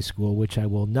elementary school, which I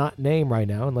will not name right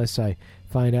now unless I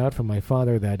find out from my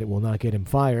father that it will not get him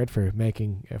fired for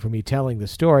me telling the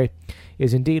story,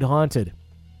 is indeed haunted.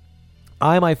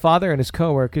 I, my father, and his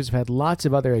coworkers have had lots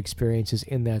of other experiences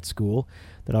in that school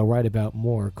that I'll write about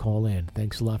more. Call in.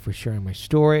 Thanks a lot for sharing my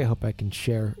story. I hope I can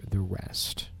share the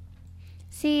rest.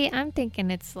 See, I'm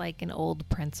thinking it's like an old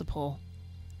principal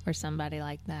or somebody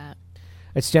like that.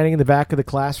 It's standing in the back of the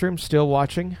classroom, still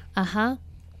watching? Uh-huh.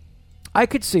 I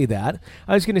could see that.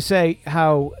 I was going to say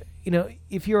how,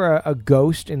 if you're a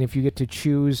ghost and if you get to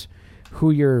choose who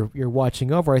you're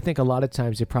watching over, I think a lot of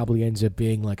times it probably ends up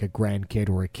being like a grandkid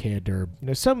or a kid or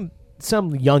some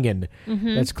youngin'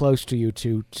 that's close to you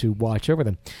to watch over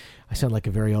them. I sound like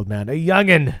a very old man. A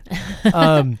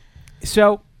youngin'.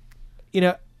 So,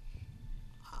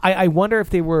 I wonder if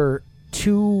they were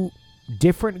two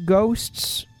different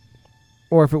ghosts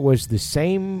or if it was the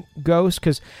same ghost,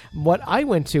 because what I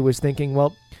went to was thinking,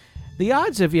 well, the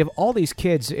odds of you have all these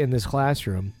kids in this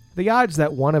classroom, the odds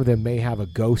that one of them may have a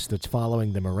ghost that's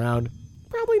following them around,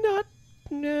 probably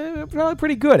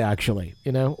pretty good, actually,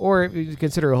 Or if you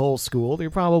consider a whole school, there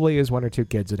probably is one or two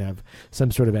kids that have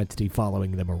some sort of entity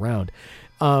following them around.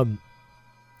 And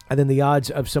then the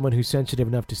odds of someone who's sensitive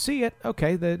enough to see it,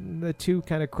 okay, the two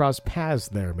kind of cross paths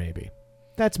there, maybe.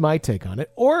 That's my take on it.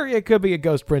 Or it could be a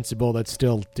ghost principal that's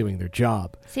still doing their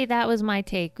job. See, that was my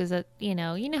take, was that, you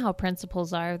know how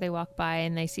principals are. They walk by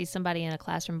and they see somebody in a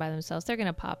classroom by themselves, they're going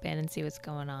to pop in and see what's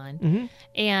going on. Mm-hmm.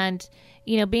 And,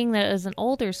 being that it was an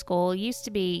older school, it used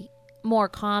to be more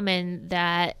common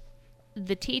that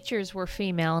the teachers were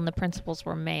female and the principals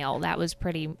were male. That was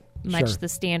pretty much the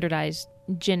standardized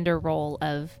gender role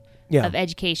of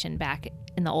education back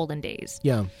in the olden days.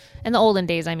 Yeah. In the olden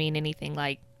days, I mean anything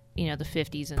like, the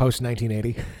 50s. And post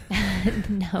 1980?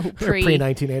 No, pre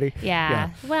 1980?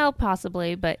 Yeah. Well,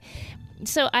 possibly. But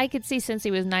so I could see, since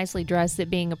he was nicely dressed, it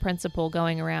being a principal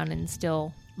going around and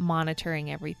still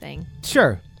monitoring everything.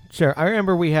 Sure. I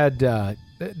remember we had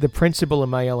the principal in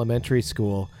my elementary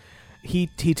school. He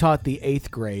taught the 8th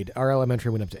grade. Our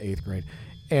elementary went up to 8th grade.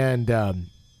 And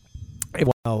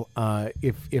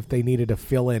if they needed a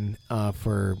fill-in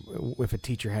for if a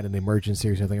teacher had an emergency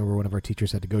or something, or one of our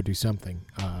teachers had to go do something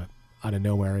out of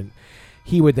nowhere, and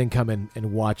he would then come in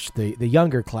and watch the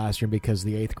younger classroom because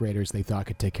the 8th graders they thought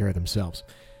could take care of themselves.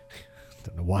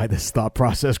 Don't know why this thought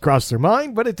process crossed their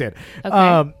mind, but it did.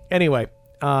 Okay. Anyway,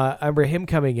 I remember him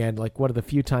coming in, like one of the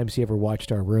few times he ever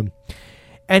watched our room,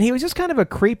 and he was just kind of a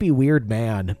creepy, weird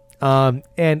man. And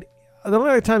the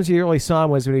only other times you really saw him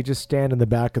was when he just stand in the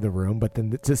back of the room. But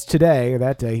then just today, or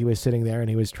that day, he was sitting there and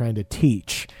he was trying to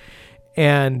teach.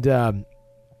 And when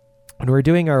we were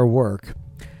doing our work,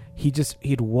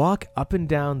 he'd walk up and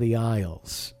down the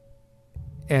aisles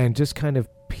and just kind of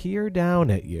peer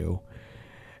down at you.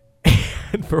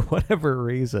 And for whatever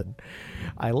reason,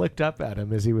 I looked up at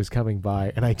him as he was coming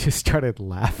by, and I just started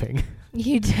laughing.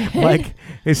 You did? Like,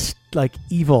 it's like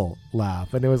evil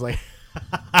laugh. And it was like...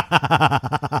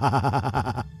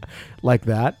 like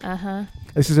that. Uh-huh.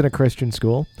 This is in a Christian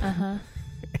school. Uh-huh.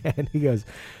 And he goes,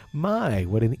 "My,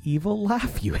 what an evil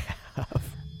laugh you have."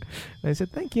 And I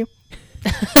said, "Thank you."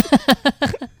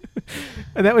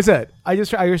 And that was it. I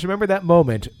just remember that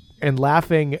moment and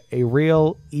laughing a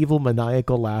real evil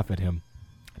maniacal laugh at him.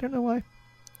 I don't know why.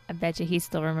 I bet you he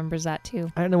still remembers that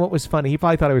too. I don't know what was funny. He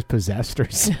probably thought I was possessed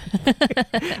or something.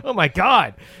 Oh my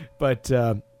God. But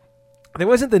it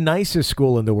wasn't the nicest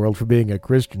school in the world for being a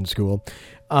Christian school.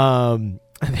 They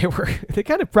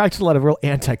kind of practiced a lot of real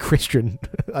anti-Christian,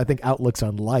 I think, outlooks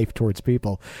on life towards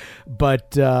people.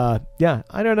 But I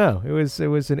don't know. It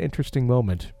was an interesting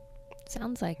moment.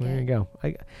 Sounds like there you go.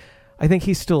 I think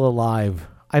he's still alive.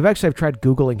 I've tried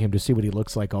Googling him to see what he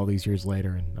looks like all these years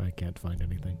later, and I can't find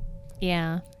anything.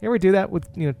 Yeah. You ever do that with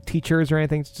teachers or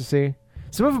anything to see?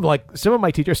 Some of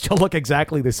my teachers still look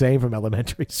exactly the same from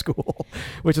elementary school,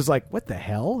 which is like, what the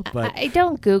hell? But I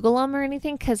don't Google them or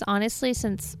anything because honestly,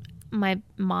 since my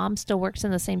mom still works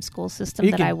in the same school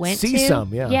system that I went to,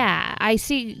 yeah, I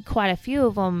see quite a few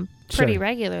of them pretty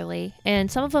regularly, and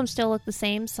some of them still look the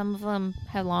same. Some of them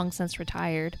have long since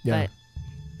retired, but.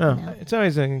 It's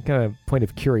always a kind of point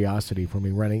of curiosity for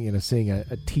me seeing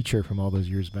a teacher from all those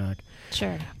years back.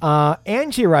 Sure.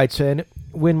 Angie writes in,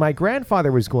 when my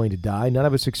grandfather was going to die, none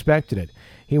of us expected it.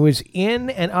 He was in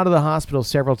and out of the hospital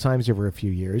several times over a few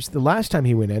years. The last time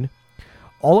he went in,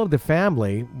 all of the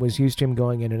family was used to him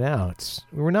going in and out.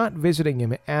 We were not visiting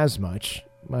him as much.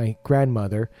 My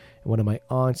grandmother and one of my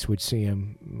aunts would see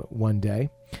him one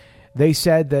day. They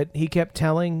said that he kept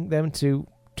telling them to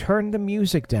turn the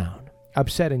music down.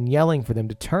 Upset and yelling for them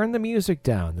to turn the music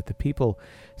down, that the people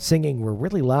singing were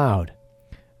really loud.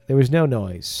 There was no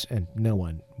noise, and no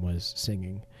one was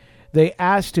singing. They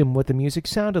asked him what the music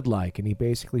sounded like, and he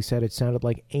basically said it sounded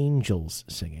like angels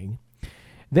singing.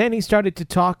 Then he started to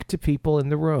talk to people in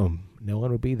the room. No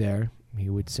one would be there. He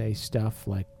would say stuff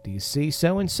like, "Do you see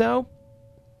so-and-so?"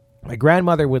 My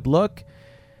grandmother would look,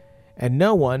 and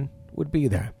no one would be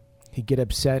there. He'd get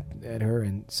upset at her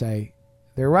and say,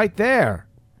 "They're right there."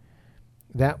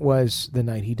 That was the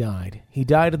night he died. He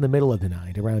died in the middle of the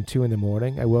night, around 2 in the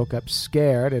morning. I woke up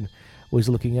scared and was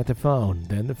looking at the phone.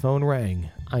 Then the phone rang.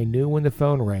 I knew when the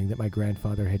phone rang that my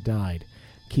grandfather had died.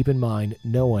 Keep in mind,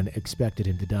 no one expected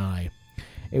him to die.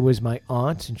 It was my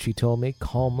aunt, and she told me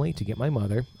calmly to get my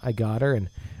mother. I got her, and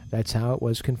that's how it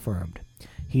was confirmed.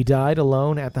 He died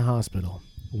alone at the hospital.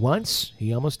 Once,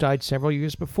 he almost died several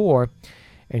years before,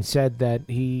 and said that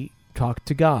he talked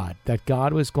to God, that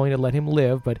God was going to let him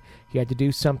live, but he had to do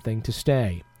something to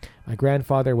stay. My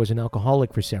grandfather was an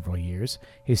alcoholic for several years.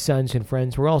 His sons and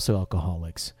friends were also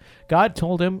alcoholics. God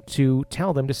told him to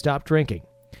tell them to stop drinking.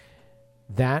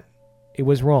 That it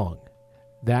was wrong.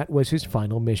 That was his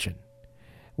final mission.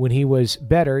 When he was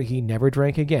better, he never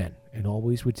drank again and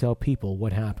always would tell people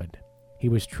what happened. He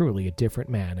was truly a different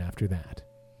man after that.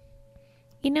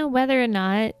 You know, whether or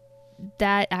not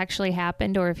that actually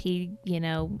happened or if he,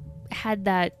 had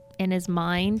that in his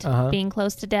mind, being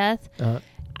close to death,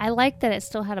 I like that it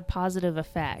still had a positive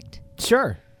effect.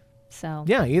 Sure. So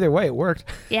yeah, either way, it worked.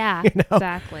 Yeah,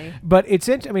 exactly. But it's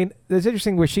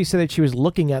interesting where she said that she was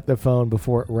looking at the phone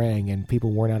before it rang and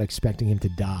people were not expecting him to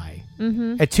die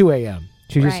at 2 a.m.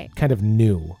 She just kind of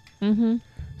knew. Mm-hmm.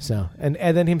 So, and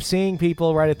then him seeing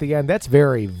people right at the end, that's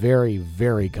very, very,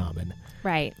 very common.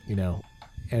 Right. And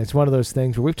it's one of those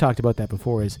things where we've talked about that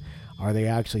before is, are they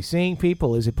actually seeing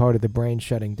people? Is it part of the brain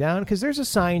shutting down? Because there's a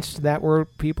science to that where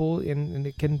people, and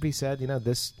it can be said,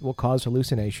 this will cause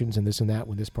hallucinations and this and that.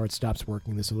 When this part stops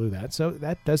working, this will do that. So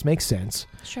that does make sense.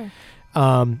 Sure.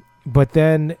 But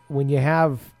then when you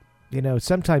have,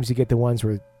 sometimes you get the ones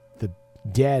where the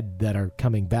dead that are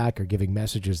coming back are giving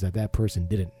messages that person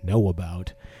didn't know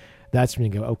about. That's when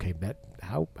you go, okay,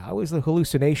 how is the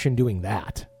hallucination doing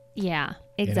that? Yeah,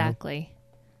 exactly.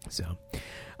 So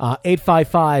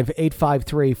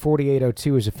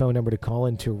 855-853-4802 is a phone number to call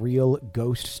into Real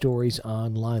Ghost Stories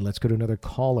Online. Let's go to another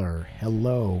caller.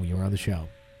 Hello, you're on the show.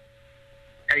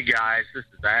 Hey, guys. This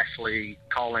is Ashley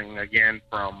calling again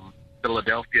from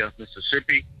Philadelphia,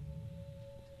 Mississippi.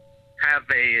 Have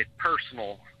a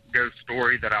personal ghost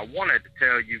story that I wanted to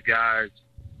tell you guys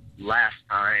last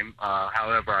time.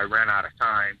 However, I ran out of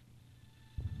time.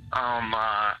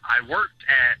 I worked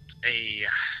at a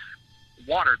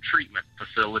water treatment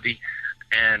facility,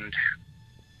 and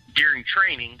during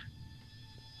training,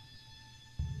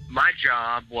 my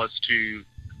job was to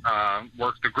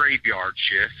work the graveyard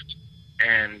shift,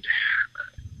 and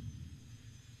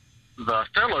the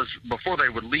fellas, before they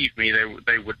would leave me,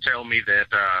 they would tell me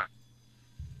that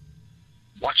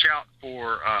watch out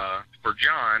for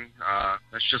John.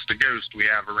 That's just a ghost we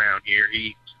have around here.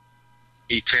 He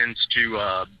tends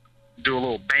to do a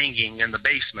little banging in the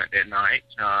basement at night.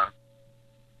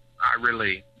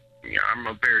 I'm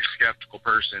a very skeptical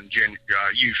person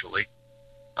usually.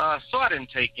 So I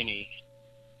didn't take any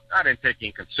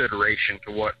consideration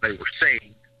to what they were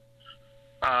saying.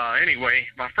 Anyway,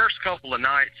 my first couple of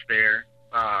nights there,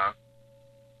 I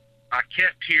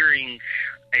kept hearing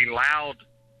a loud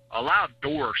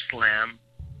door slam.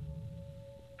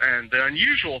 And the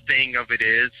unusual thing of it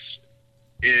is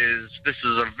this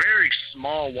is a very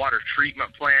small water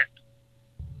treatment plant,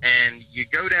 and you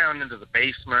go down into the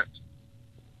basement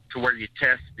to where you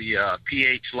test the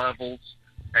pH levels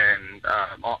and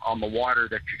on the water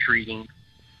that you're treating.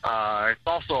 It's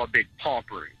also a big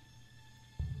pump room.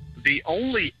 The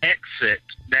only exit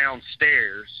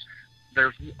downstairs,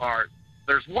 there's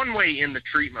one way in the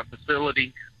treatment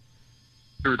facility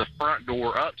through the front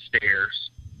door upstairs,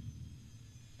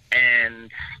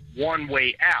 and one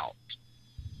way out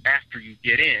after you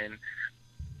get in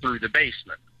through the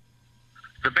basement.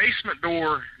 The basement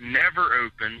door never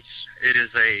opens. It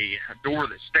is a door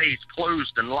that stays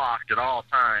closed and locked at all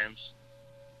times.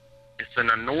 It's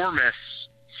an enormous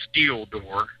steel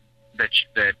door that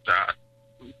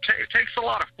takes a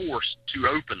lot of force to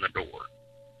open the door.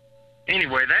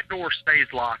 Anyway, that door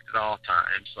stays locked at all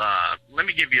times. Let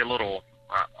me give you a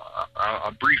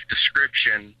brief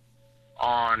description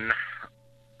on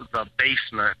the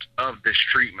basement of this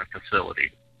treatment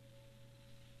facility.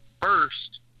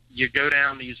 First, you go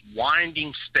down these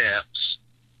winding steps,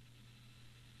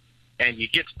 and you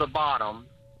get to the bottom,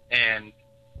 and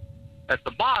at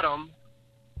the bottom,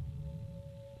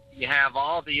 you have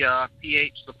all the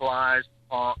pH supplies,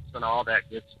 pumps and all that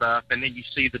good stuff, and then you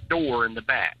see the door in the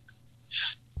back.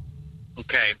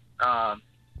 Okay. I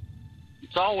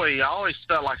always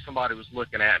felt like somebody was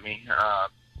looking at me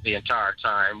the entire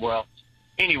time. Well,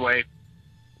 anyway,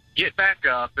 get back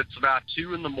up. It's about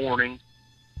 2 in the morning,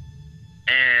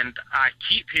 and I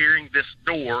keep hearing this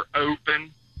door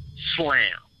open,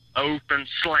 slam, open,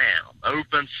 slam,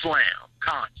 open, slam,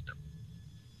 constant.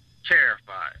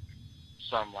 Terrified.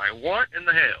 So I'm like, what in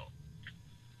the hell?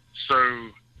 So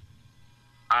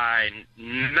I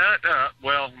nut up.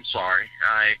 Well, I'm sorry.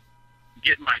 I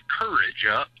get my courage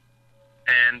up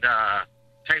and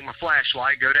take my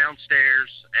flashlight, go downstairs,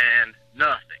 and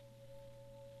nothing.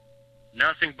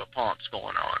 Nothing but pumps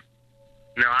going on.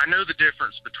 Now, I know the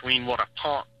difference between what a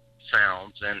pump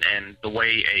sounds and the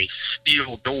way a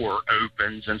steel door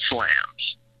opens and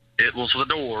slams. It was the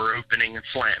door opening and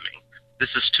slamming. This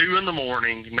is 2 in the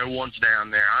morning. No one's down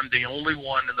there. I'm the only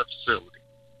one in the facility.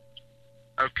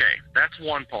 Okay, that's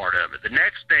one part of it. The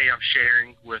next day, I'm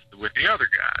sharing with the other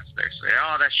guys. They say,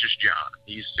 "Oh, that's just John.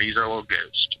 He's our little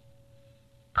ghost."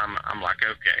 I'm like,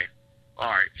 okay, all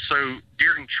right. So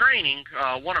during training,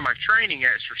 one of my training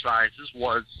exercises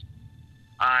was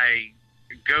I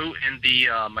go in the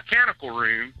mechanical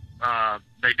room.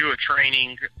 They do a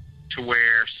training to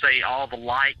where, say, all the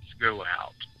lights go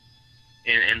out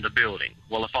in the building.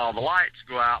 Well, if all the lights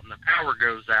go out and the power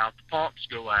goes out, the pumps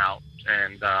go out,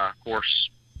 and of course,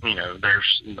 you know,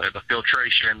 there's the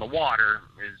filtration in the water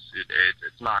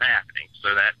it's not happening.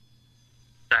 So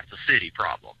that's a city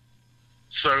problem.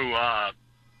 So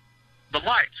the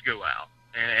lights go out,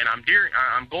 and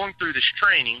I'm going through this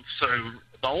training. So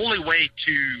the only way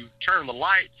to turn the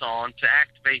lights on to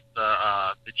activate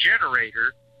the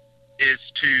generator is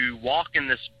to walk in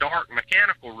this dark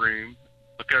mechanical room,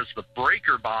 because the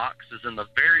breaker box is in the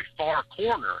very far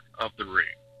corner of the room.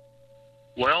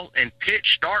 Well, in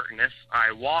pitch darkness,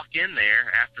 I walk in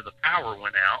there after the power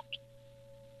went out,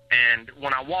 and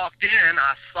when I walked in,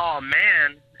 I saw a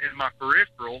man in my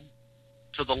peripheral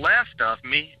to the left of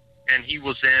me, and he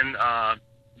was in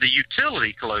the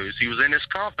utility clothes. He was in his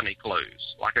company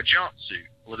clothes, like a jumpsuit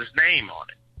with his name on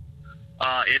it.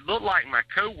 It looked like my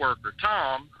coworker,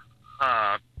 Tom,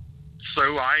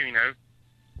 so I,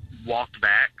 walked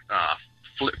back,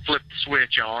 flipped the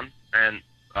switch on, and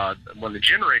when the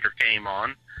generator came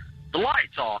on, the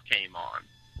lights all came on.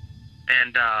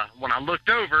 And when I looked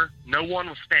over, no one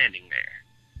was standing there.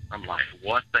 I'm like,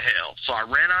 what the hell? So I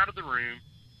ran out of the room.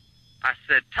 I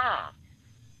said, "Tom,"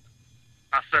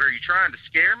 I said, "are you trying to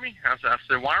scare me?" I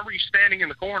said, "Why were you standing in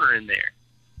the corner in there?"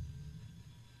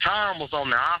 Tom was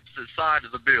on the opposite side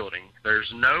of the building.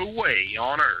 There's no way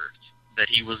on earth that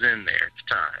he was in there at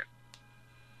the time.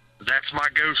 That's my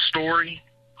ghost story.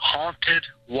 Haunted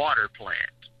water plant.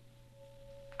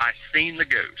 I seen the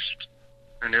ghost,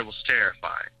 and it was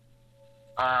terrifying.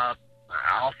 I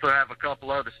also have a couple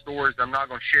other stories I'm not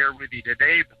going to share with you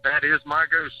today, but that is my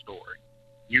ghost story.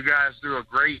 You guys do a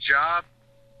great job.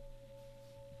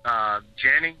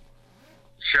 Jenny,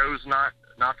 the show's not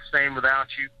the same without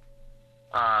you.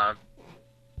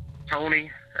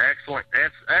 Tony,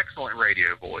 excellent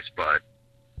radio voice, bud.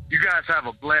 You guys have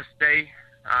a blessed day.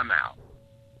 I'm out.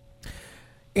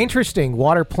 Interesting.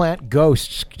 Water plant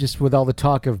ghosts, just with all the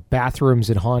talk of bathrooms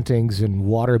and hauntings and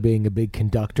water being a big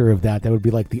conductor of that would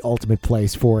be like the ultimate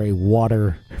place for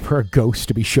a ghost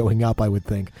to be showing up, I would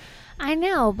think. I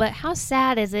know, but how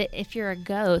sad is it if you're a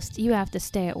ghost, you have to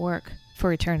stay at work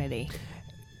for eternity?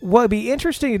 Well, it'd be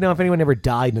interesting to know if anyone ever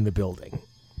died in the building.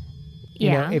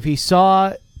 Yeah. If he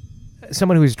saw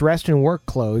someone who was dressed in work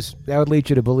clothes, that would lead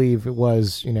you to believe it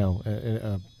was,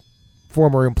 a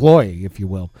former employee, if you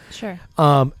will. Sure.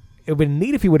 It would be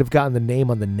neat if he would have gotten the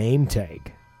name on the name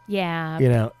tag. Yeah.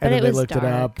 And but then they looked dark.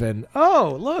 it up and,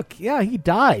 oh, look, yeah, he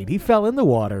died. He fell in the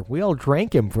water. We all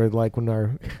drank him for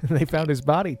when they found his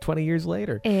body 20 years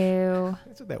later. Ew.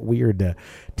 That's what that weird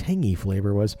tangy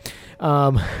flavor was.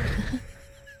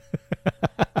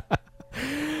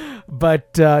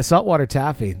 But saltwater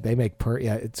taffy, they make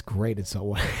it's great in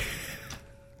saltwater.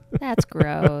 That's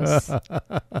gross.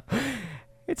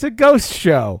 It's a ghost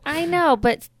show. I know,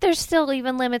 but there's still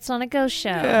even limits on a ghost show.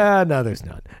 Yeah, no, there's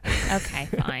not. Okay,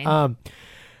 fine.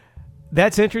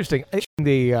 That's interesting.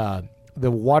 The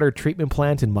water treatment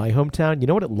plant in my hometown, you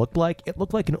know what it looked like? It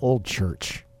looked like an old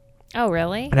church. Oh,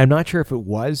 really? And I'm not sure if it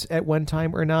was at one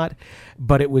time or not,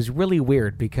 but it was really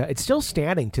weird because it's still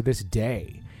standing to this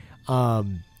day.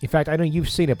 In fact, I know you've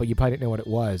seen it, but you probably didn't know what it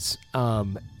was.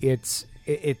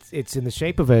 It's in the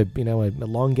shape of an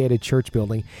elongated church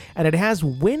building, and it has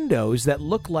windows that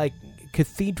look like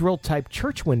cathedral type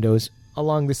church windows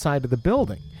along the side of the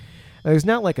building. Now, there's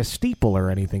not like a steeple or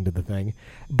anything to the thing,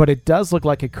 but it does look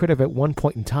like it could have at one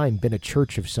point in time been a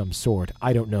church of some sort.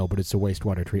 I don't know, but it's a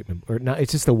wastewater treatment, or not.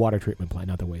 It's just the water treatment plant,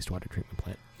 not the wastewater treatment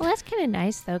plant. Well, that's kind of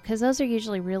nice though, because those are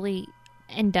usually really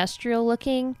industrial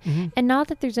looking, and not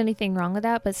that there's anything wrong with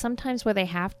that, but sometimes where they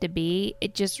have to be,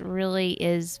 it just really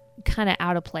is kind of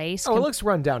out of place. Oh, it looks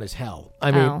run down as hell.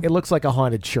 I mean, it looks like a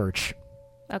haunted church.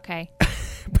 Okay.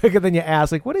 But then you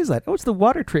ask, like, what is that? Oh, it's the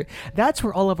water treatment. That's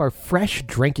where all of our fresh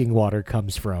drinking water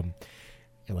comes from.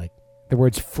 You're like, the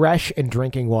words fresh and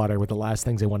drinking water were the last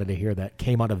things I wanted to hear that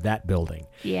came out of that building.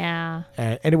 Yeah.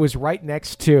 And it was right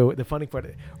next to, the funny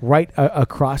part, right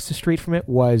across the street from it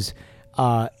was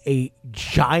a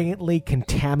giantly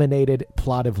contaminated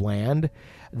plot of land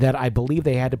that I believe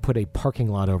they had to put a parking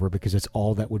lot over because it's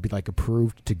all that would be like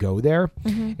approved to go there.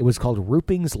 It was called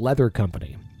Ruping's Leather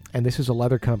Company. And this is a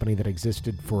leather company that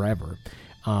existed forever.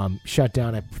 Shut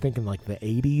down, I think, in like the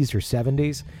 80s or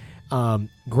 70s.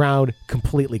 Ground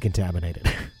completely contaminated.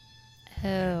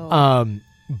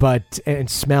 But and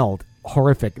smelled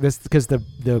horrific. This because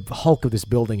the hulk of this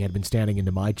building had been standing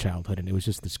into my childhood, and it was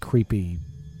just this creepy,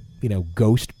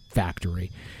 ghost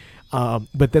factory.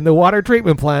 But then the water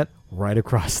treatment plant right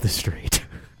across the street.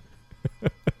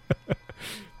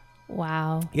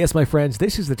 Wow. Yes, my friends,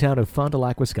 this is the town of Fond du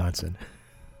Lac, Wisconsin.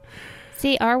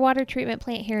 See, our water treatment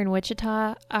plant here in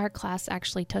Wichita, our class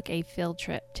actually took a field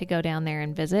trip to go down there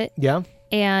and visit. Yeah.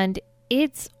 And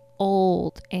it's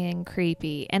old and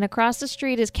creepy. And across the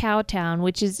street is Cowtown,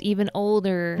 which is even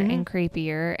older and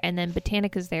creepier. And then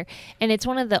Botanica's there. And it's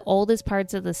one of the oldest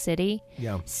parts of the city.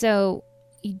 Yeah. So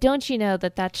don't you know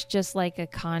that that's just like a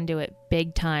conduit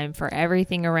big time for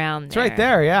everything around It's there? right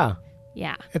there, yeah.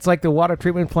 Yeah. It's like the water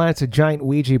treatment plant's a giant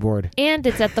Ouija board. And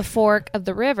it's at the fork of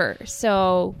the river.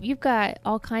 So you've got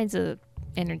all kinds of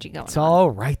energy going on. It's all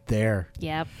right there.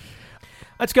 Yep.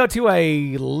 Let's go to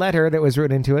a letter that was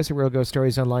written into us at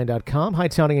realghoststoriesonline.com. Hi,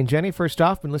 Tony and Jenny. First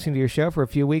off, been listening to your show for a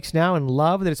few weeks now and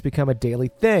love that it's become a daily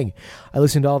thing. I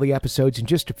listened to all the episodes in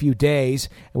just a few days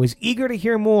and was eager to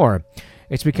hear more.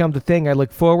 It's become the thing I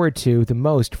look forward to the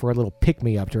most for a little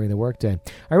pick-me-up during the workday.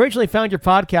 I originally found your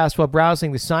podcast while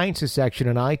browsing the sciences section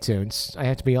on iTunes. I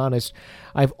have to be honest,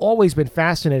 I've always been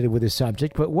fascinated with this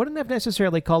subject, but wouldn't have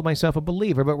necessarily called myself a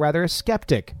believer, but rather a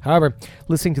skeptic. However,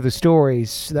 listening to the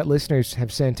stories that listeners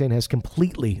have sent in has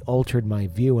completely altered my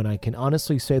view, and I can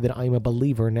honestly say that I'm a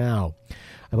believer now.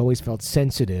 I've always felt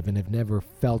sensitive and have never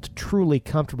felt truly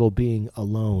comfortable being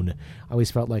alone. I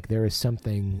always felt like there is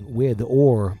something with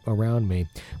or around me.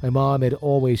 My mom had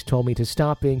always told me to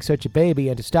stop being such a baby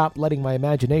and to stop letting my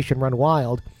imagination run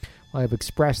wild. I've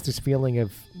expressed this feeling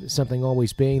of something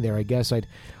always being there. I guess I'd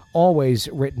always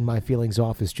written my feelings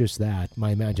off as just that,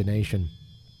 my imagination.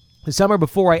 The summer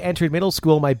before I entered middle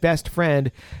school, my best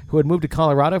friend, who had moved to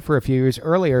Colorado for a few years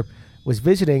earlier, was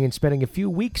visiting and spending a few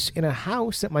weeks in a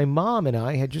house that my mom and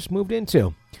I had just moved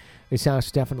into. This house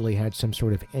definitely had some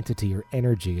sort of entity or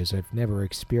energy, as I've never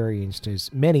experienced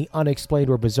as many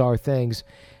unexplained or bizarre things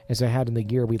as I had in the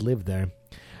year we lived there.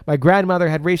 My grandmother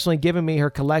had recently given me her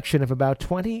collection of about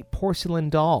 20 porcelain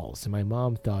dolls, and my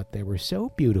mom thought they were so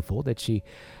beautiful that she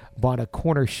bought a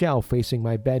corner shelf facing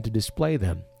my bed to display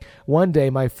them. One day,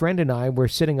 my friend and I were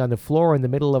sitting on the floor in the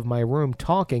middle of my room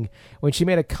talking when she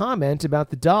made a comment about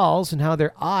the dolls and how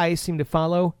their eyes seemed to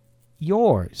follow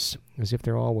yours, as if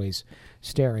they're always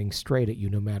staring straight at you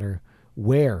no matter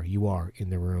where you are in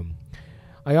the room.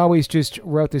 I always just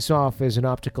wrote this off as an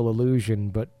optical illusion,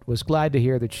 but was glad to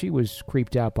hear that she was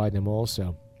creeped out by them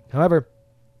also. However,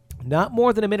 not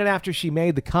more than a minute after she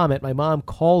made the comment, my mom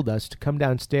called us to come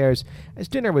downstairs as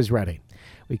dinner was ready.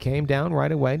 We came down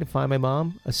right away to find my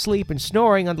mom asleep and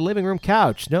snoring on the living room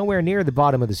couch, nowhere near the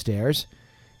bottom of the stairs.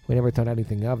 We never thought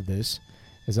anything of this,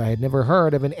 as I had never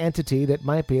heard of an entity that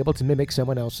might be able to mimic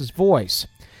someone else's voice,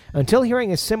 until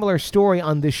hearing a similar story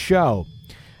on this show.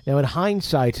 Now, in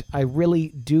hindsight, I really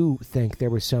do think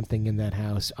there was something in that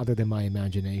house other than my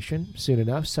imagination. Soon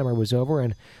enough, summer was over,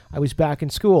 and I was back in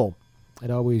school.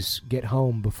 I'd always get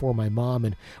home before my mom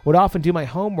and would often do my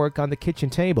homework on the kitchen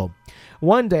table.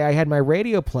 One day I had my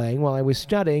radio playing while I was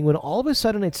studying when all of a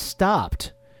sudden it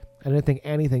stopped. I didn't think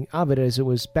anything of it as it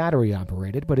was battery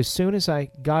operated, but as soon as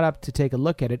I got up to take a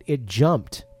look at it, it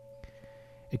jumped.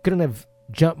 It couldn't have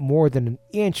jumped more than an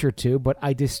inch or two, but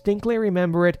I distinctly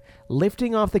remember it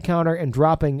lifting off the counter and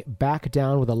dropping back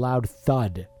down with a loud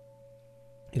thud.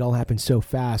 It all happened so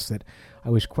fast that I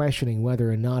was questioning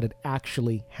whether or not it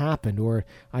actually happened or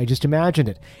I just imagined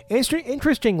it.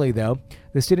 Interestingly, though,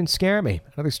 this didn't scare me.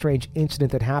 Another strange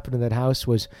incident that happened in that house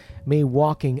was me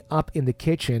walking up in the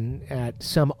kitchen at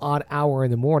some odd hour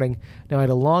in the morning. Now, I had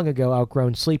long ago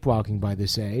outgrown sleepwalking by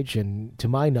this age, and to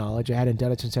my knowledge, I hadn't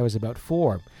done it since I was about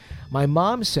 4. My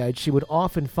mom said she would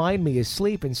often find me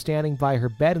asleep and standing by her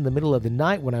bed in the middle of the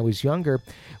night when I was younger,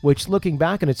 which, looking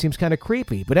back on it, seems kind of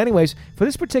creepy. But anyways, for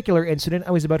this particular incident,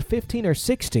 I was about 15 or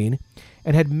 16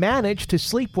 and had managed to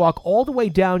sleepwalk all the way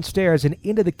downstairs and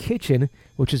into the kitchen,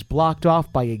 which is blocked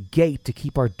off by a gate to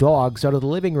keep our dogs out of the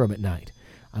living room at night.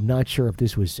 I'm not sure if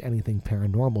this was anything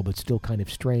paranormal, but still kind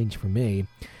of strange for me.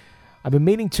 I've been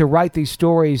meaning to write these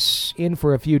stories in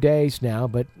for a few days now,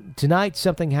 but tonight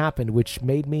something happened which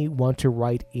made me want to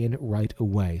write in right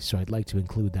away, so I'd like to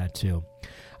include that too.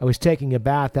 I was taking a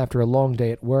bath after a long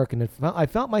day at work, and I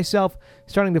felt myself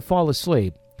starting to fall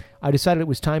asleep. I decided it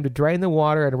was time to drain the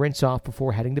water and rinse off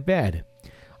before heading to bed.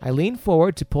 I leaned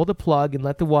forward to pull the plug and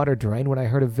let the water drain when I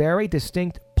heard a very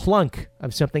distinct plunk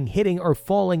of something hitting or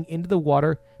falling into the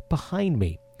water behind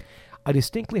me. I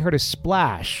distinctly heard a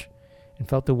splash and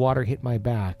felt the water hit my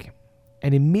back,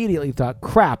 and immediately thought,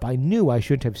 crap, I knew I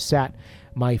shouldn't have sat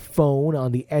my phone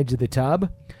on the edge of the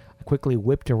tub. I quickly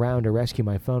whipped around to rescue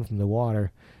my phone from the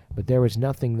water, but there was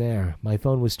nothing there. My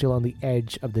phone was still on the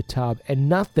edge of the tub, and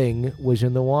nothing was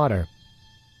in the water.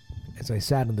 As I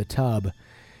sat in the tub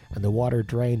and the water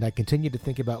drained, I continued to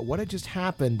think about what had just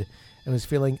happened and was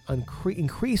feeling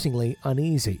increasingly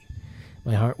uneasy.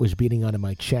 My heart was beating onto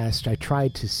my chest. I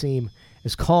tried to seem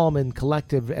as calm and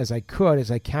collective as I could as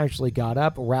I casually got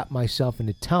up, wrapped myself in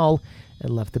a towel,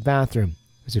 and left the bathroom,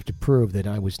 as if to prove that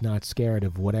I was not scared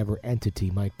of whatever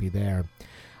entity might be there.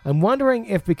 I'm wondering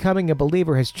if becoming a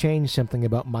believer has changed something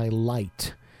about my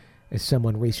light. As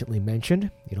someone recently mentioned,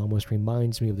 it almost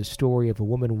reminds me of the story of a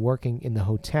woman working in the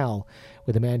hotel,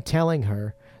 with a man telling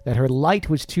her that her light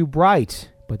was too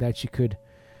bright, but that she could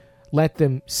let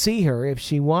them see her if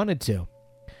she wanted to.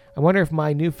 I wonder if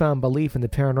my newfound belief in the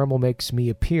paranormal makes me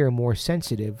appear more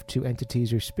sensitive to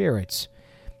entities or spirits,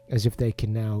 as if they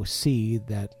can now see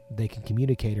that they can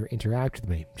communicate or interact with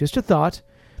me. Just a thought.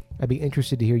 I'd be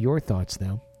interested to hear your thoughts,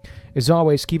 though. As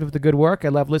always, keep up the good work. I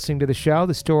love listening to the show.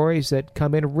 The stories that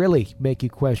come in really make you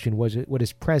question what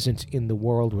is present in the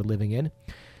world we're living in.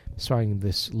 Sorry,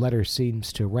 this letter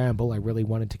seems to ramble. I really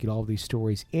wanted to get all of these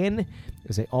stories in,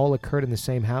 as they all occurred in the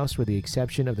same house, with the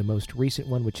exception of the most recent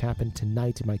one, which happened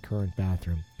tonight in my current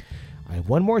bathroom. I have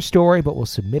one more story, but we'll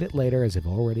submit it later, as I've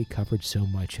already covered so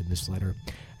much in this letter,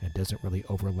 and it doesn't really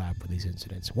overlap with these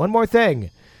incidents. One more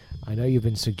thing. I know you've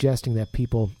been suggesting that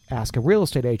people ask a real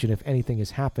estate agent if anything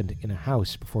has happened in a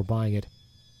house before buying it,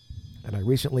 and I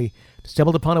recently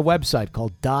stumbled upon a website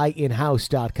called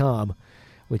dieinhouse.com,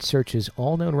 which searches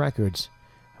all known records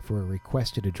for a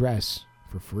requested address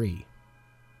for free.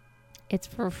 It's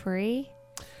for free?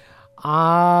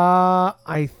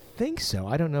 I think so.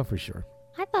 I don't know for sure.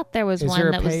 I thought there was Is one there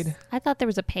a that paid? was. I thought there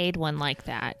was a paid one like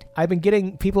that.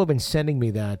 People have been sending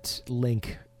me that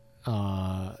link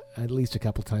at least a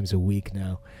couple times a week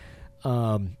now.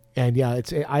 And yeah,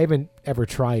 I haven't ever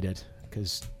tried it,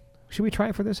 because should we try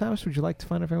it for this house? Would you like to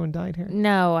find out if everyone died here?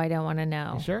 No, I don't want to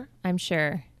know. You sure? I'm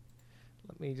sure.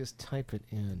 Let me just type it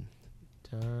in.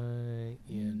 Die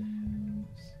in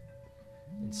house.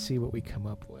 And see what we come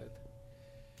up with.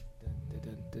 Dun,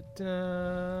 dun, dun,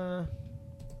 dun.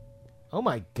 Oh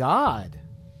my God.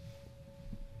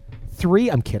 3?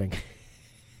 I'm kidding.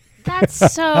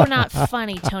 That's so not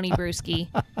funny, Tony Bruschi.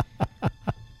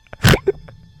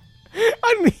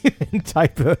 I didn't even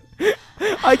type it.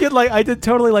 I did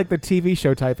totally like the TV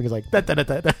show typing. It's like, da, da, da,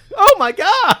 da, da. Oh my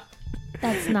God.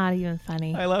 That's not even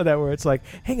funny. I love that where it's like,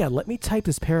 hang on, let me type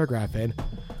this paragraph in.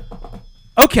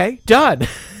 Okay, done.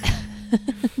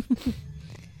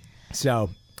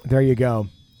 So there you go.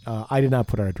 I did not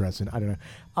put our address in. I don't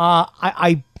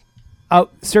know.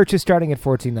 Search is starting at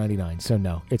 $14.99, so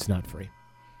no, it's not free.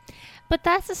 But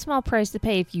that's a small price to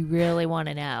pay if you really want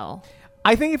to know.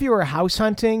 I think if you were house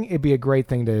hunting, it'd be a great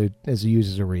thing to use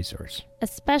as a resource.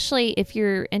 Especially if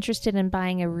you're interested in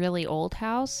buying a really old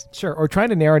house. Sure, or trying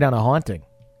to narrow down a haunting.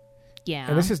 Yeah.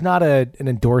 And this is not an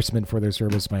endorsement for their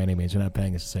service by any means. They're not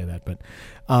paying us to say that. But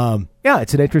yeah,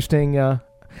 it's an interesting... I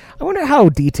wonder how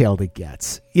detailed it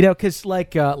gets. You know, because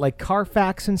like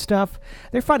Carfax and stuff,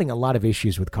 they're finding a lot of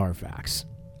issues with Carfax.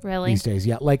 Really? These days,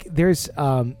 yeah. Like there's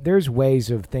ways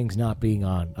of things not being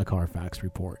on a Carfax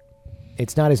report.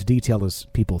 It's not as detailed as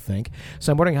people think.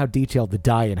 So I'm wondering how detailed the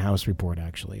die-in-house report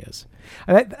actually is.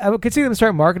 I could see them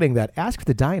start marketing that. Ask for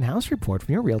the die-in-house report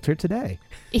from your realtor today.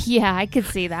 Yeah, I could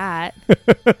see that.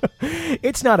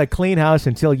 It's not a clean house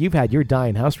until you've had your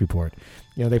dying house report.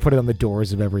 They put it on the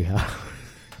doors of every house.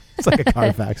 It's like a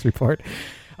Carfax report.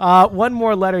 One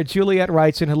more letter. Juliet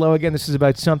writes in, hello again. This is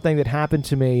about something that happened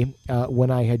to me when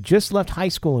I had just left high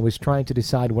school and was trying to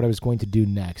decide what I was going to do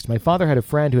next. My father had a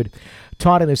friend who had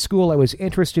taught in a school I was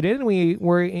interested in,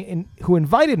 and who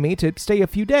invited me to stay a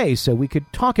few days so we could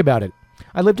talk about it.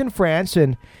 I lived in France,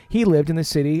 and he lived in the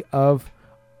city of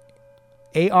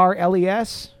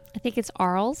Arles. I think it's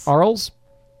Arles. Arles.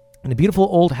 In a beautiful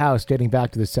old house dating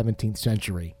back to the 17th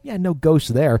century. Yeah, no ghosts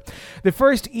there. The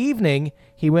first evening,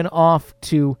 he went off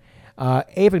to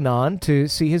Avignon to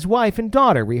see his wife and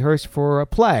daughter rehearse for a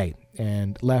play,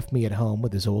 and left me at home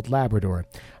with his old Labrador.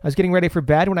 I was getting ready for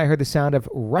bed when I heard the sound of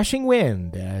rushing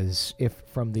wind, as if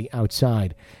from the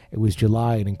outside. It was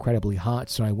July and incredibly hot,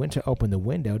 so I went to open the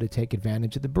window to take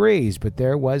advantage of the breeze, but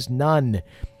there was none.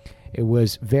 It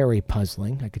was very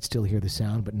puzzling. I could still hear the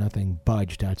sound, but nothing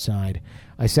budged outside.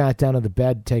 I sat down on the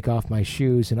bed to take off my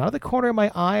shoes, and out of the corner of my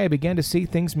eye, I began to see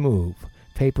things move.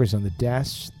 Papers on the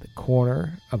desk, the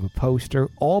corner of a poster,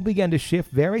 all began to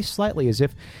shift very slightly, as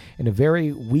if in a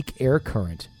very weak air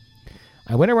current.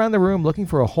 I went around the room looking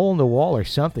for a hole in the wall or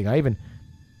something. I even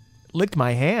licked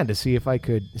my hand to see if I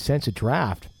could sense a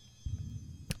draft.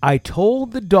 I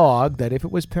told the dog that if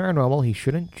it was paranormal, he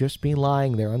shouldn't just be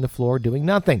lying there on the floor doing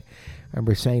nothing. I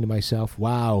remember saying to myself,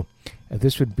 wow, if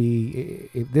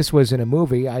this was in a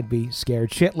movie, I'd be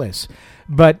scared shitless.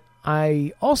 But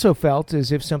I also felt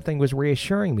as if something was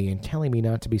reassuring me and telling me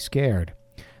not to be scared.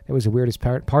 That was the weirdest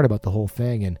part about the whole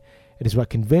thing, and it is what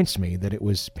convinced me that it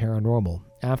was paranormal.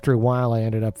 After a while, I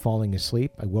ended up falling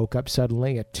asleep. I woke up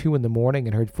suddenly at 2 a.m.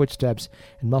 and heard footsteps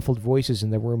and muffled voices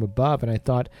in the room above, and I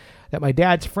thought that my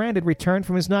dad's friend had returned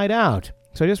from his night out.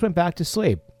 So I just went back to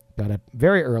sleep. Got up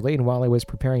very early, and while I was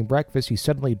preparing breakfast, he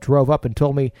suddenly drove up and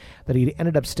told me that he'd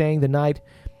ended up staying the night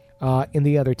in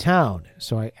the other town.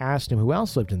 So I asked him who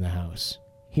else lived in the house.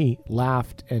 He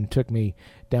laughed and took me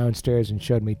downstairs and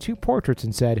showed me 2 portraits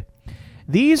and said,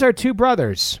 "These are 2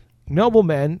 brothers,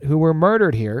 noblemen who were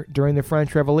murdered here during the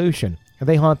French Revolution.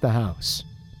 They haunt the house,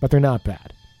 but they're not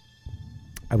bad."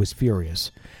 I was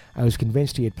furious. I was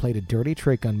convinced he had played a dirty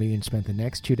trick on me and spent the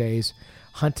next 2 days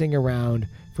hunting around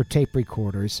for tape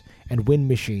recorders and wind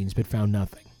machines, but found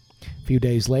nothing. A few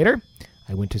days later,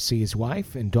 I went to see his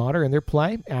wife and daughter in their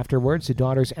play. Afterwards, the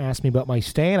daughters asked me about my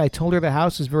stay, and I told her the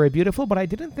house was very beautiful, but I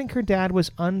didn't think her dad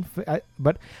was I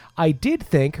did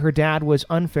think her dad was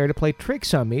unfair to play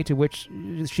tricks on me, to which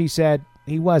she said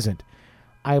he wasn't.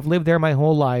 I've lived there my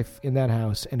whole life in that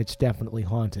house, and it's definitely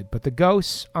haunted. But the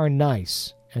ghosts are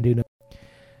nice, and do know.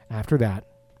 After that,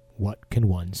 what can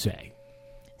one say?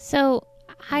 So,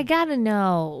 I gotta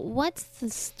know, what's the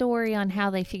story on how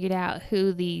they figured out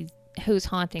who's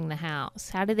haunting the house?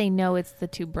 How do they know it's the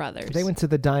 2 brothers? They went to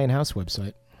the Dying House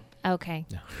website. Okay.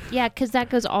 Yeah, because that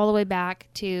goes all the way back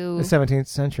to the 17th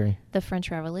century. The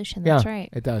French Revolution. That's right.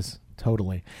 It does.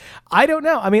 Totally. I don't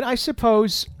know. I mean, I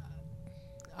suppose...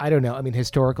 I don't know. I mean,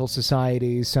 historical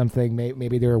societies, something,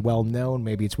 maybe they're well known,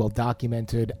 maybe it's well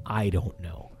documented. I don't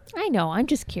know. I know. I'm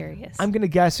just curious. I'm going to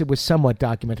guess it was somewhat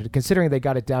documented, considering they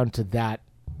got it down to that.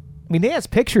 I mean, they has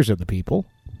pictures of the people.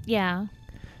 Yeah.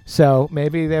 So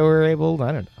maybe they were able,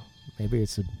 I don't know. Maybe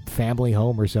it's a family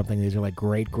home or something. These are like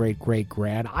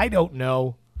great-great-great-grand. I don't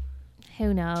know.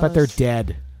 Who knows? But they're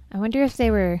dead. I wonder if they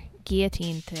were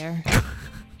guillotined there. I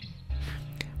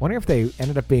wonder if they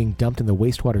ended up being dumped in the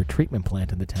wastewater treatment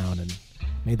plant in the town and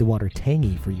made the water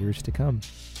tangy for years to come.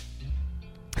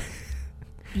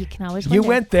 You can always wonder. You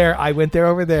went there. I went there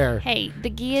over there. Hey, the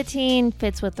guillotine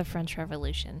fits with the French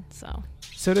Revolution, so.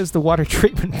 So does the water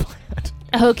treatment plant.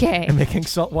 Okay. And making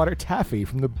saltwater taffy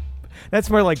from the... That's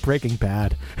more like Breaking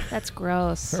Bad. That's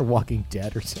gross. Or Walking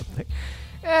Dead or something.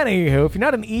 Anywho, if you're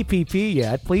not an EPP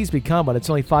yet, please become one. It's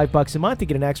only $5 a month. You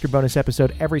get an extra bonus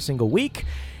episode every single week.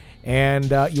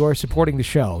 And you are supporting the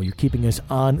show. You're keeping us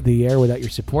on the air. Without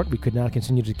your support, we could not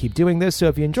continue to keep doing this. So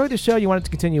if you enjoy the show, you want it to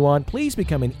continue on, please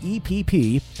become an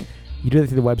EPP. You do that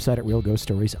through the website at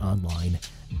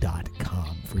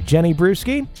realghoststoriesonline.com. For Jenny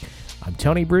Brewski, I'm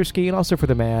Tony Brewski, and also for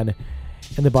the man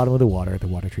in the bottom of the water at the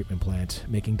water treatment plant,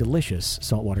 making delicious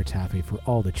saltwater taffy for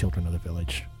all the children of the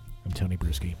village. I'm Tony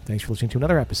Brewski. Thanks for listening to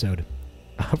another episode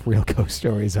of Real Ghost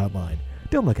Stories Online.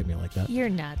 Don't look at me like that. You're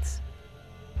nuts.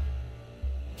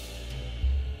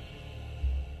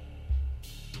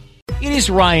 It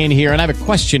is Ryan here, and I have a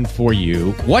question for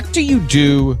you. What do you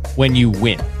do when you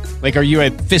win? Like, are you a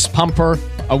fist pumper,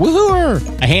 a woo-hooer,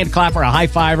 a hand clapper, a high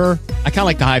fiver? I kind of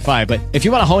like the high five, but if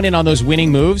you want to hone in on those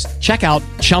winning moves, check out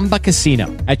Chumba Casino.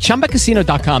 At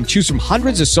ChumbaCasino.com, choose from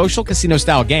hundreds of social casino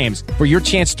style games for your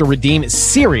chance to redeem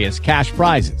serious cash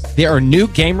prizes. There are new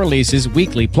game releases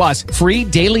weekly, plus free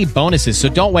daily bonuses. So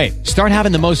don't wait. Start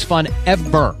having the most fun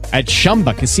ever at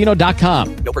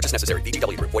ChumbaCasino.com. No purchase necessary.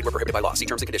 VGW Group. Void where prohibited by law. See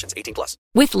terms and conditions. 18+.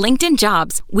 With LinkedIn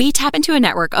Jobs, we tap into a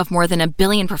network of more than 1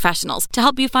 billion professionals to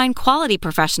help you find quality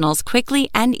professionals quickly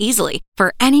and easily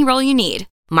for any role you need.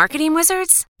 Marketing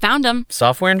wizards? Found them.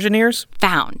 Software engineers?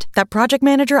 Found. That project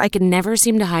manager I could never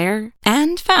seem to hire?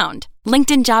 And found.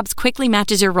 LinkedIn Jobs quickly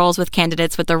matches your roles with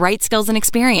candidates with the right skills and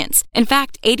experience. In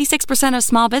fact, 86% of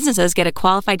small businesses get a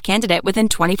qualified candidate within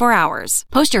 24 hours.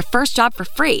 Post your first job for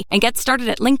free and get started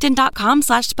at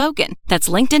linkedin.com/spoken. That's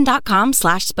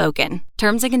linkedin.com/spoken.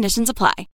 Terms and conditions apply.